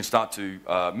 and you can start to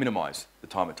minimize the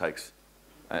time it takes.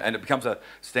 And it becomes a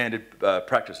standard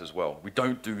practice as well. We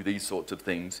don't do these sorts of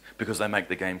things because they make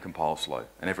the game compile slow,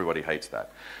 and everybody hates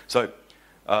that. So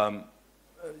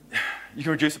you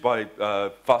can reduce it by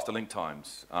faster link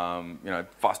times.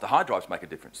 Faster hard drives make a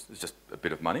difference. It's just a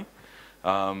bit of money.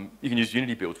 You can use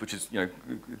Unity builds, which is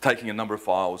taking a number of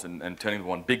files and turning them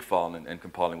one big file and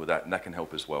compiling with that, and that can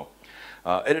help as well.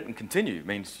 Edit and continue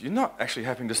means you're not actually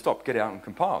having to stop, get out and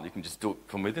compile. You can just do it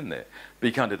from within there. But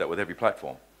you can't do that with every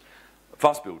platform.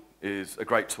 Fast build is a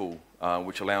great tool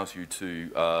which allows you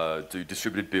to do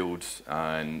distributed builds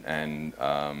and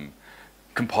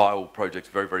compile projects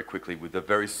very, very quickly with a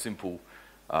very simple,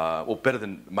 or better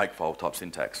than makefile type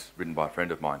syntax written by a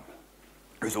friend of mine,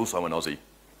 who's also an Aussie.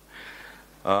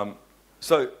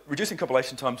 So reducing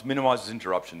compilation times minimizes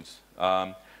interruptions.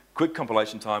 Quick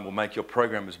compilation time will make your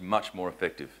programmers much more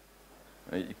effective.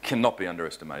 It cannot be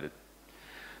underestimated.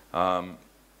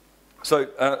 So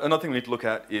another thing we need to look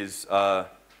at is,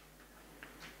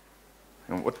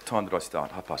 what time did I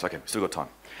start? 30:30, okay, still got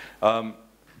time.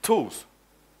 Tools.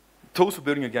 Tools for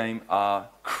building a game are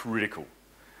critical.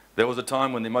 There was a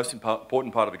time when the most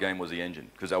important part of a game was the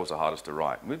engine, because that was the hardest to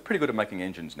write. We're pretty good at making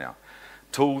engines now.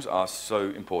 Tools are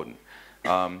so important.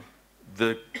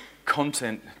 The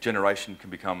content generation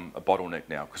can become a bottleneck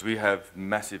now, because we have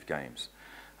massive games.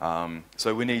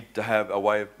 So we need to have a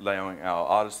way of allowing our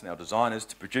artists and our designers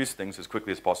to produce things as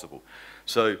quickly as possible.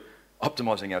 So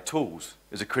optimizing our tools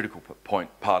is a critical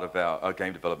part of our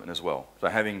game development as well. So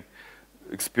having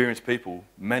experienced people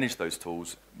manage those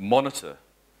tools, monitor,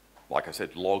 like I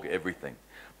said, log everything,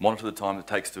 monitor the time it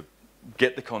takes to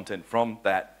get the content from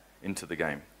that into the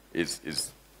game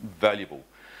is valuable.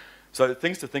 So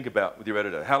things to think about with your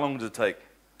editor. How long does it take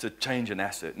to change an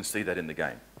asset and see that in the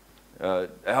game? How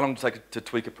long does it take to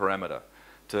tweak a parameter,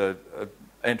 to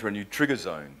enter a new trigger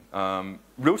zone?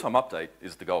 Real-time update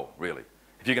is the goal, really.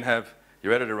 If you can have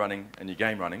your editor running and your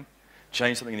game running,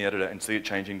 change something in the editor and see it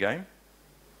change in game,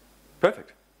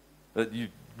 perfect. You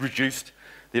reduced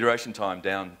the iteration time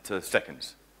down to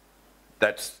seconds.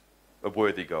 That's a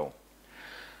worthy goal.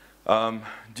 Do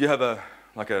you have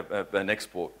an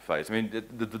export phase? I mean,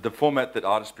 the format that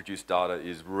artists produce data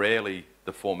is rarely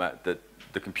the format that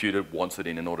the computer wants it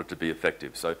in order to be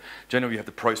effective. So generally you have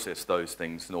to process those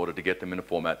things in order to get them in a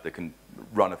format that can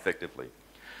run effectively.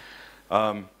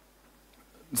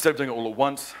 Instead of doing it all at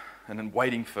once and then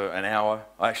waiting for an hour,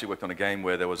 I actually worked on a game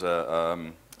where there was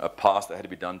a pass that had to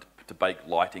be done to bake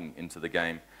lighting into the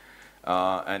game.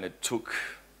 And it took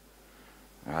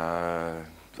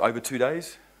over 2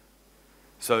 days.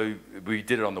 So we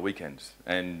did it on the weekends,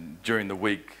 and during the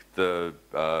week the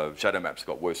shadow maps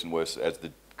got worse and worse as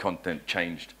the content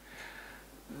changed.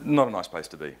 Not a nice place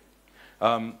to be.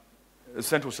 A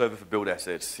central server for build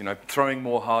assets, throwing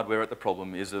more hardware at the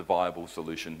problem is a viable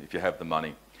solution if you have the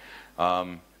money.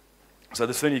 So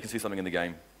the sooner you can see something in the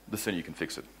game, the sooner you can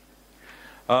fix it.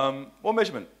 Well,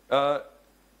 measurement.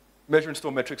 Measure and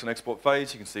store metrics on export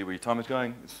phase. You can see where your time is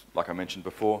going, it's like I mentioned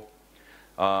before.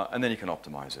 And then you can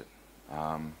optimize it.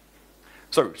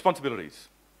 So, responsibilities.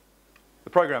 The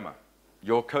programmer,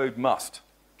 your code must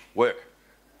work.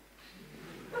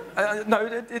 No,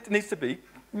 it needs to be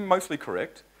mostly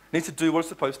correct. It needs to do what it's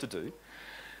supposed to do. It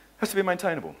has to be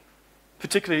maintainable,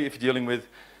 particularly if you're dealing with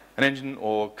an engine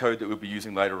or code that we'll be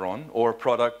using later on, or a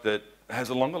product that has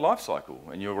a longer life cycle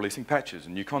and you're releasing patches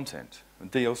and new content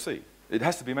and DLC. It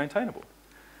has to be maintainable.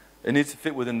 It needs to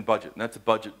fit within the budget, and that's a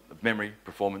budget of memory,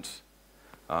 performance.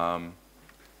 There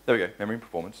we go, memory and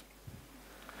performance.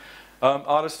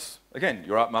 Artists, again,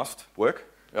 your art must work.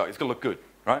 It's got to look good,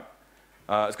 right?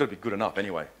 It's got to be good enough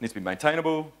anyway. It needs to be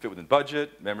maintainable, fit within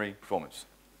budget, memory, performance.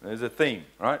 There's a theme,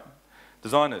 right?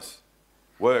 Designers,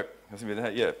 work,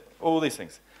 yeah, all these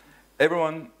things.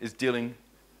 Everyone is dealing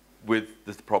with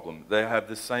this problem. They have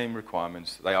the same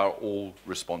requirements. They are all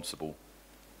responsible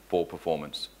for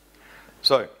performance.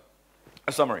 So,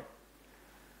 a summary.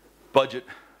 Budget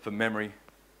for memory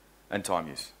and time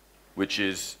use, which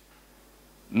is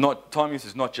not, time use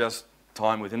is not just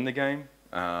time within the game,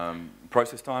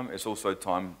 process time, it's also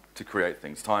time to create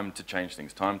things, time to change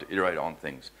things, time to iterate on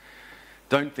things.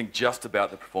 Don't think just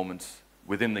about the performance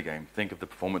within the game, think of the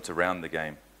performance around the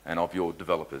game and of your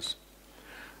developers.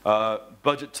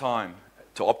 Budget time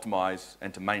to optimize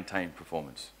and to maintain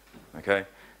performance, okay?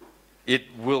 It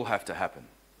will have to happen.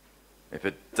 If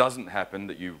it doesn't happen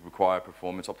that you require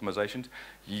performance optimizations,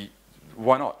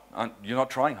 why not? You're not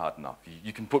trying hard enough.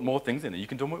 You can put more things in there. You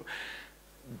can do more.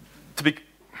 To be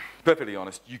perfectly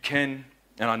honest, you can,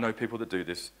 and I know people that do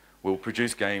this, will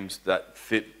produce games that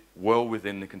fit well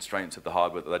within the constraints of the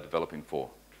hardware that they're developing for.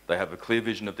 They have a clear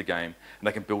vision of the game, and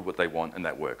they can build what they want, and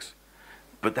that works.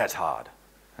 But that's hard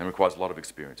and requires a lot of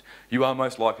experience. You are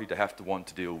most likely to have to want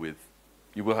to deal with,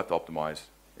 you will have to optimize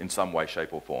in some way,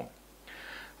 shape, or form.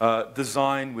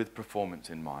 Design with performance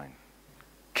in mind.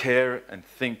 Care and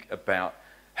think about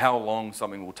how long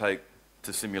something will take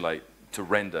to simulate, to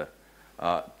render.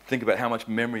 Think about how much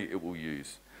memory it will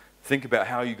use. Think about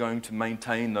how you're going to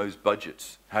maintain those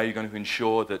budgets, how you're going to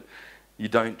ensure that you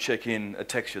don't check in a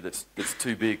texture that's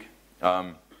too big.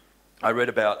 I read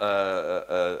about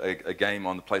a game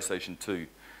on the PlayStation 2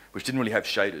 which didn't really have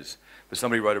shaders, but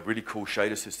somebody wrote a really cool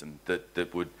shader system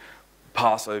that would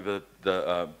pass over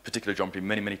the particular geometry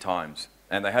many, many times.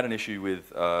 And they had an issue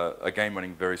with a game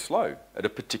running very slow at a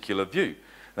particular view.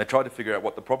 And they tried to figure out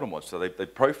what the problem was, so they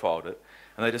profiled it,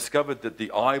 and they discovered that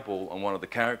the eyeball on one of the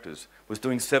characters was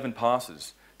doing 7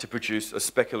 passes to produce a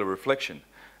specular reflection,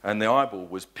 and the eyeball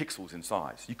was pixels in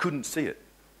size. You couldn't see it.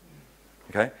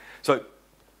 Okay? So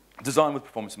design with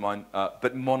performance in mind,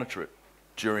 but monitor it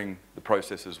during the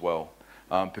process as well,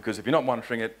 because if you're not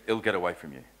monitoring it, it'll get away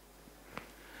from you.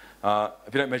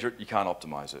 If you don't measure it, you can't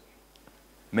optimize it.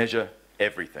 Measure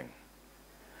everything.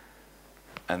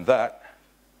 And that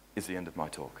is the end of my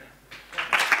talk.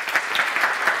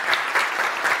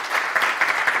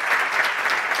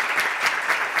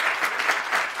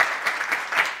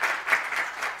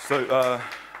 So,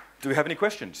 do we have any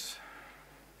questions?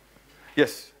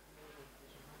 Yes?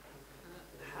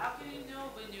 How do you know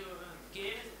when your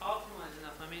game is optimized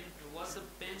enough? I mean, what's the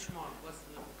benchmark? What's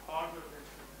the hardware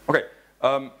benchmark?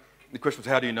 Okay. The question was,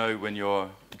 how do you know when your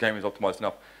game is optimized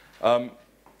enough?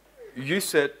 You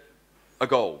set a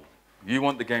goal. You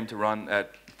want the game to run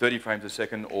at 30 frames a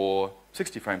second or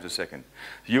 60 frames a second.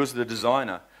 You as the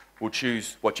designer will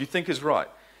choose what you think is right.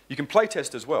 You can play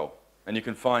test as well, and you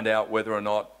can find out whether or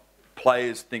not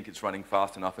players think it's running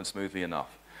fast enough and smoothly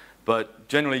enough. But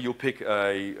generally, you'll pick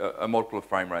a multiple of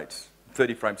frame rates.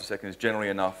 30 frames a second is generally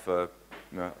enough for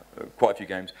quite a few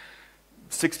games.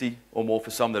 60 or more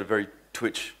for some that are very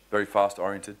twitch, very fast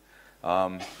oriented.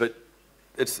 But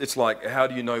it's like, how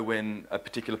do you know when a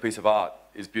particular piece of art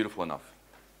is beautiful enough?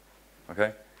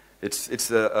 Okay? It's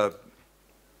an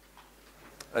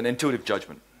intuitive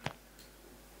judgment.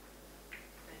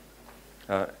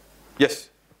 Yes?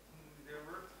 There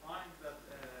were times that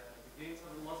the games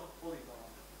had lots of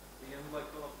polygons. The games like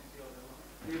Call of Duty or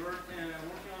they were working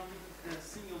on a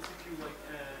single CPU like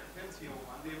Pentium,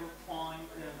 and they were fine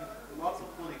with lots of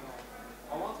polygons.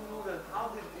 I want to know that how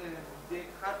do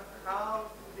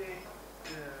they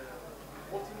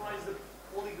optimize the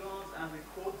polygons and the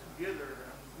code together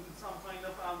and do some kind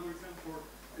of algorithm for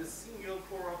a single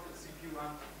core of the CPU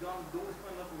and done those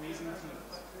kind of amazing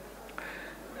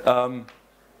things?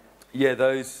 Yeah,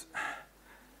 those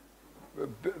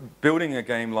building a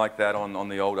game like that on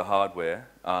the older hardware,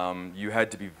 you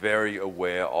had to be very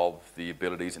aware of the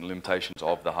abilities and limitations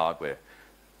of the hardware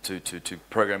to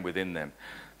program within them.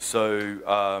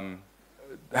 So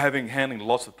handling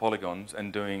lots of polygons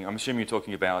and doing, I'm assuming you're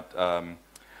talking about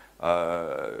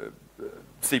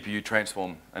CPU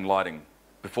transform and lighting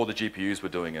before the GPUs were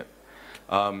doing it.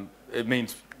 It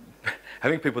means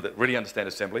having people that really understand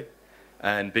assembly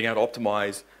and being able to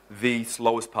optimize the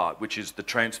slowest part, which is the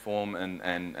transform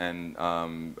and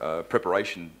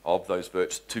preparation of those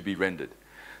verts to be rendered.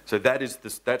 So that's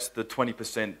the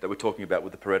 20% that we're talking about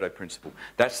with the Pareto principle.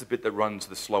 That's the bit that runs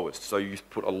the slowest. So you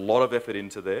put a lot of effort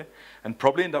into there and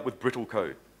probably end up with brittle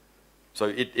code. So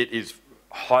it is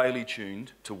highly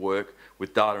tuned to work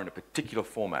with data in a particular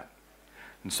format.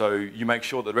 And so you make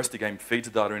sure that the rest of the game feeds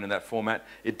the data in that format.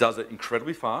 It does it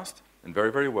incredibly fast and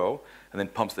very, very well, and then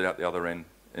pumps it out the other end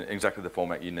in exactly the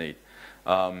format you need.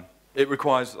 It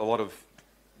requires a lot of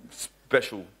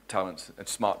special talents and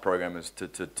smart programmers to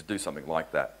do something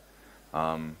like that.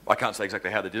 I can't say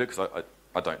exactly how they did it because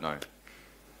I don't know.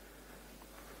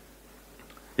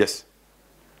 Yes?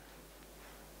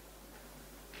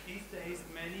 These days,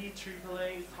 many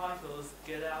AAA titles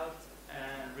get out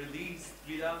and released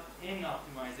without any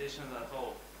optimizations at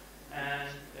all. And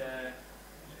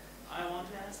I want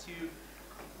to ask you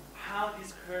how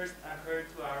this curse occurred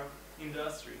to our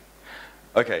industry.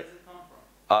 Okay. Where does it come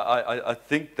from? I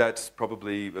think that's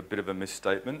probably a bit of a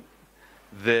misstatement.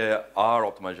 There are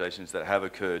optimizations that have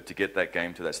occurred to get that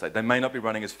game to that state. They may not be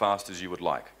running as fast as you would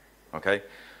like, okay?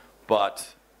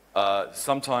 But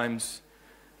sometimes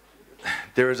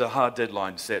there is a hard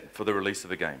deadline set for the release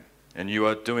of a game. And you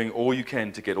are doing all you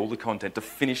can to get all the content to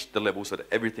finish the level so that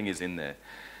everything is in there.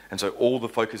 And so all the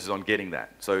focus is on getting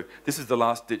that. So this is the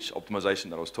last-ditch optimization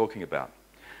that I was talking about.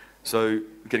 So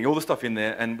getting all the stuff in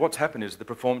there, and what's happened is the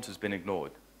performance has been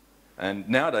ignored. And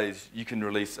nowadays, you can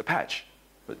release a patch,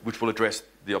 which will address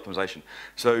the optimization.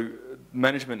 So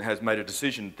management has made a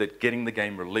decision that getting the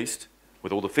game released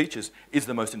with all the features is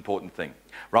the most important thing,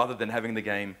 rather than having the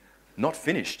game not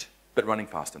finished, but running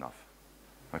fast enough.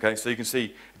 Okay, so you can see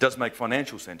it does make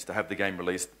financial sense to have the game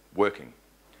released working,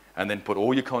 and then put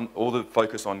all the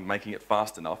focus on making it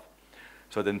fast enough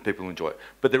so then people enjoy it.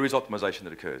 But there is optimization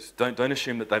that occurs. Don't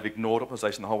assume that they've ignored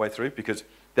optimization the whole way through, because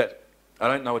I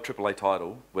don't know a AAA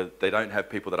title where they don't have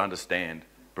people that understand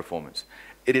performance.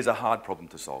 It is a hard problem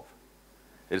to solve.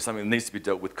 It is something that needs to be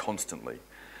dealt with constantly.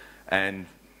 And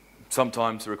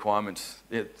sometimes the requirements,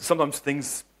 sometimes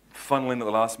things funnel in at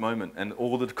the last moment, and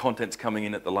all the content's coming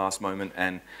in at the last moment,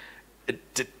 and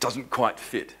it doesn't quite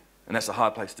fit. And that's a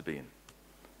hard place to be in.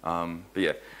 But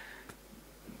yeah,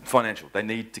 financial. They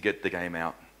need to get the game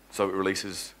out so it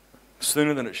releases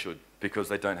sooner than it should, because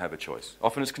they don't have a choice.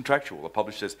 Often it's contractual. The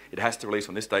publisher says it has to release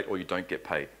on this date or you don't get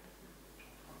paid.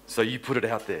 So you put it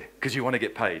out there because you want to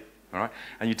get paid, all right?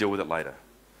 And you deal with it later.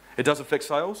 It does affect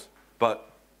sales,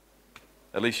 but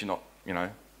at least you're not,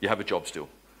 you have a job still.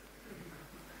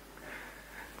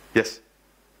 Yes?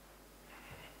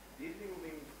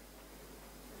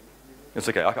 It's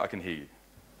okay, I can hear you.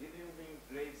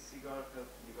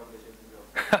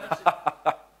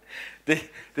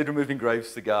 Did removing Graves'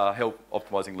 cigar help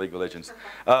optimizing League of Legends?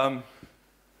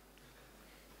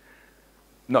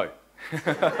 No.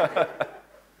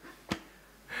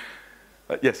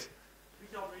 Yes?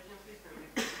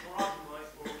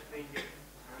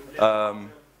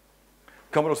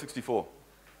 Commodore 64.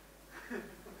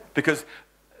 Because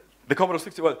the Commodore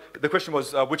 64, the question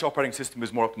was which operating system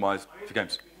is more optimized for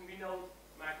games?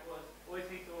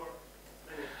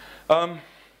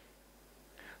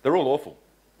 They're all awful.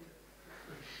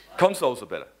 Consoles are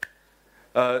better.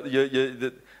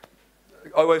 The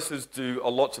OSs do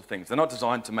lots of things. They're not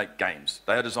designed to make games.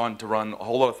 They are designed to run a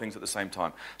whole lot of things at the same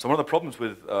time. So one of the problems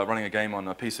with running a game on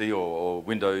a PC or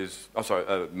Windows,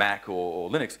 Mac or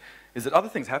Linux, is that other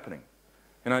things happening.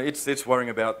 It's worrying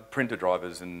about printer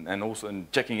drivers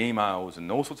and checking emails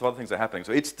and all sorts of other things are happening.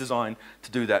 So it's designed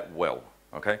to do that well.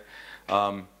 Okay.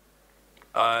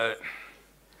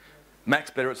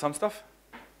 Mac's better at some stuff.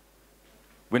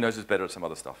 Windows is better at some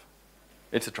other stuff.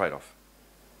 It's a trade-off.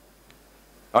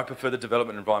 I prefer the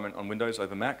development environment on Windows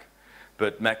over Mac,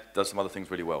 but Mac does some other things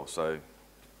really well. So,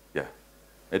 yeah,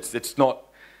 it's not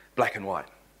black and white.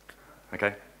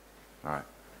 Okay, all right.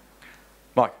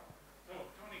 Mike. So,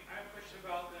 Tony, I have a question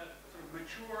about the sort of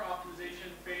mature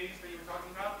optimization phase that you were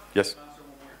talking about. Yes. So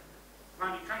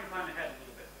when we're trying to plan ahead a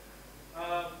little bit.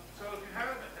 So if you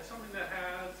have something that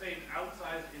has, say, an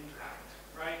outsized impact,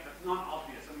 right? That's not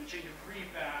obvious. I'm going to change a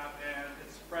prefab and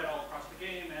it's spread all across the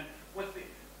game. And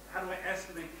how do I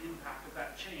estimate the impact of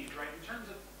that change, right? In terms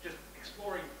of just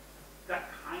exploring that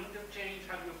kind of change,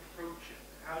 how do you approach it?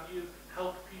 How do you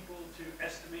help people to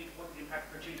estimate what the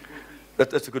impact of a change will be?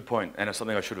 That's a good point, and it's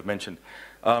something I should have mentioned.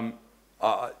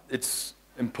 It's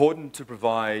important to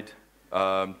provide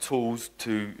tools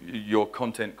to your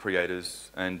content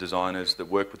creators and designers that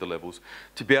work with the levels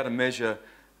to be able to measure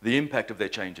the impact of their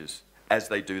changes as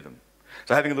they do them.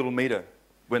 So having a little meter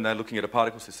when they're looking at a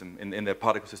particle system in their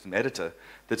particle system editor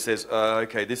that says,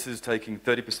 okay, this is taking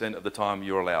 30% of the time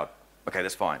you're allowed. Okay,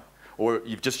 that's fine. Or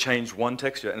you've just changed one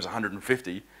texture and it's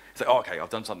 150. It's like, oh, okay, I've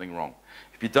done something wrong.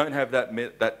 If you don't have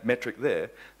that metric there,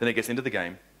 then it gets into the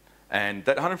game, and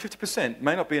that 150%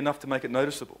 may not be enough to make it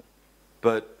noticeable,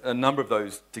 but a number of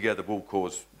those together will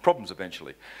cause problems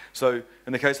eventually. So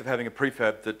in the case of having a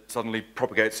prefab that suddenly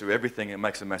propagates through everything and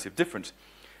makes a massive difference,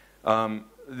 the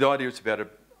idea is to be able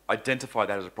to identify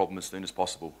that as a problem as soon as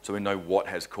possible so we know what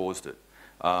has caused it.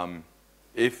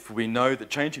 If we know that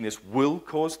changing this will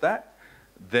cause that,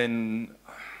 then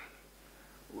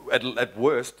at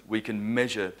worst, we can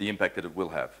measure the impact that it will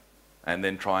have and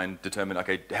then try and determine,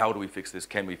 okay, how do we fix this?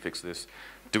 Can we fix this?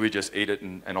 Do we just eat it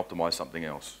and optimize something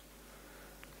else?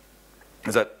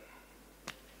 Is that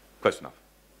close enough?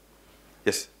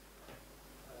 Yes?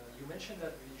 You mentioned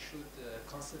that we should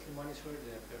constantly monitor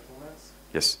the performance.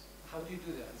 Yes. How do you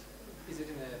do that? Is it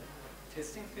in a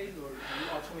testing phase or do you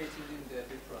automate it in the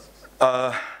build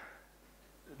process?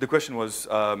 The question was,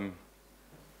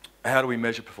 how do we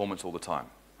measure performance all the time?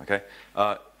 Okay.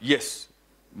 Yes,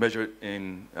 measure it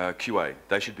in QA.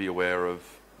 They should be aware of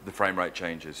the frame rate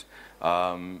changes.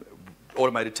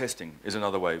 Automated testing is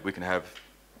another way we can have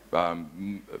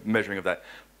measuring of that.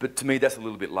 But to me, that's a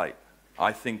little bit late.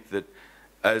 I think that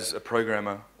as a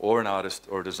programmer or an artist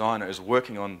or a designer is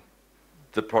working on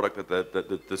the product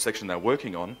that the section they're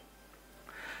working on,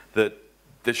 that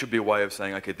there should be a way of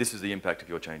saying, okay, this is the impact of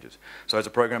your changes. So as a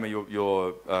programmer,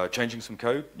 you're changing some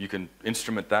code, you can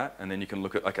instrument that, and then you can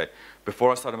look at, okay,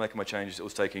 before I started making my changes, it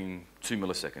was taking 2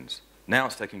 milliseconds. Now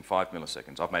it's taking 5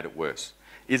 milliseconds. I've made it worse.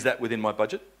 Is that within my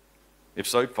budget? If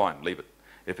so, fine, leave it.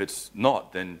 If it's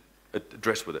not, then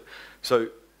address with it. So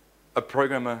a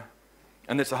programmer,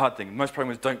 and that's a hard thing, most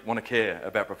programmers don't want to care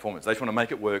about performance. They just want to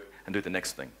make it work and do the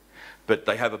next thing. But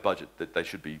they have a budget that they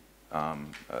should be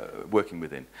working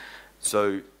within.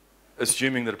 So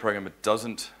assuming that a programmer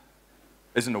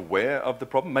isn't aware of the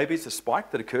problem, maybe it's a spike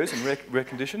that occurs in rare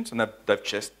conditions and they've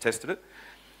tested it,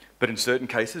 but in certain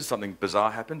cases something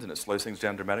bizarre happens and it slows things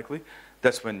down dramatically,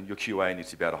 that's when your QA needs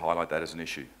to be able to highlight that as an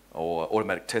issue, or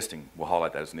automatic testing will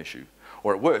highlight that as an issue.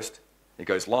 Or at worst, it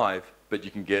goes live, but you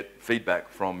can get feedback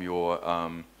from your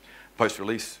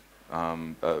post-release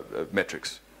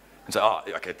metrics and say, oh,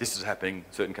 okay, this is happening in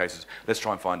certain cases, let's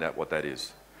try and find out what that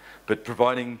is. But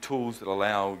providing tools that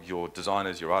allow your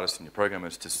designers, your artists, and your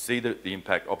programmers to see the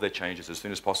impact of their changes as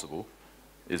soon as possible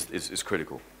is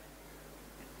critical.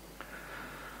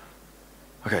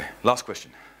 Okay, last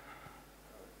question.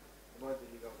 About the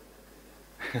League of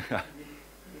Legends.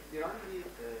 If you're on the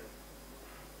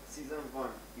season 1 build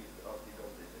of League of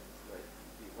Legends, like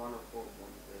the 1 of 4 will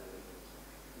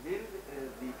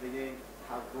the game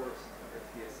have worse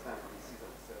FPS than the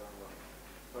season 7 one?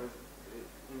 Because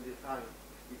in the time,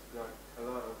 it's got a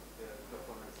lot of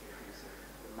performance increase,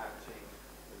 the map change.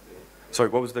 Sorry,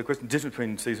 what was the question? The difference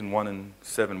between season 1 and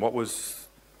 7, what was,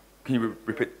 can you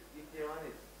repeat? If you run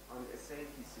it on the same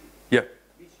PC, Yeah.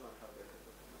 which one have better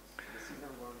performance? The season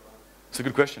 1 one? It's a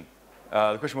good question.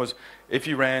 The question was, if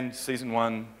you ran Season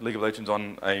 1 League of Legends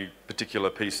on a particular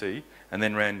PC and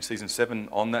then ran Season 7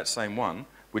 on that same one,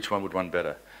 which one would run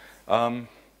better? I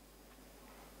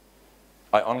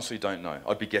honestly don't know.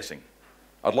 I'd be guessing.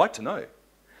 I'd like to know.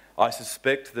 I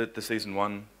suspect that the Season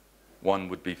 1 one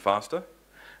would be faster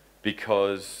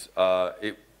because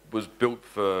it was built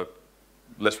for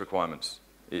less requirements.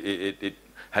 It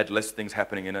had less things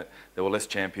happening in it. There were less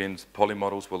champions.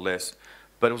 Polymodels were less.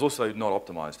 But it was also not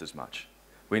optimized as much.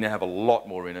 We now have a lot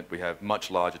more in it. We have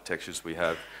much larger textures. We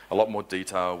have a lot more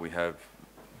detail. We have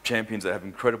champions that have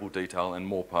incredible detail and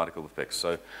more particle effects.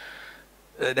 So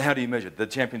how do you measure? The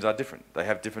champions are different. They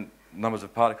have different numbers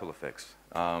of particle effects.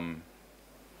 I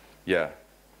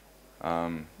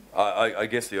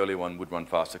guess the earlier one would run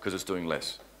faster because it's doing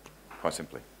less, quite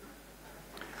simply.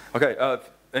 Okay, if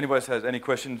anybody has any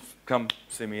questions, come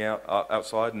see me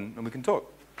outside and we can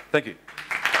talk. Thank you.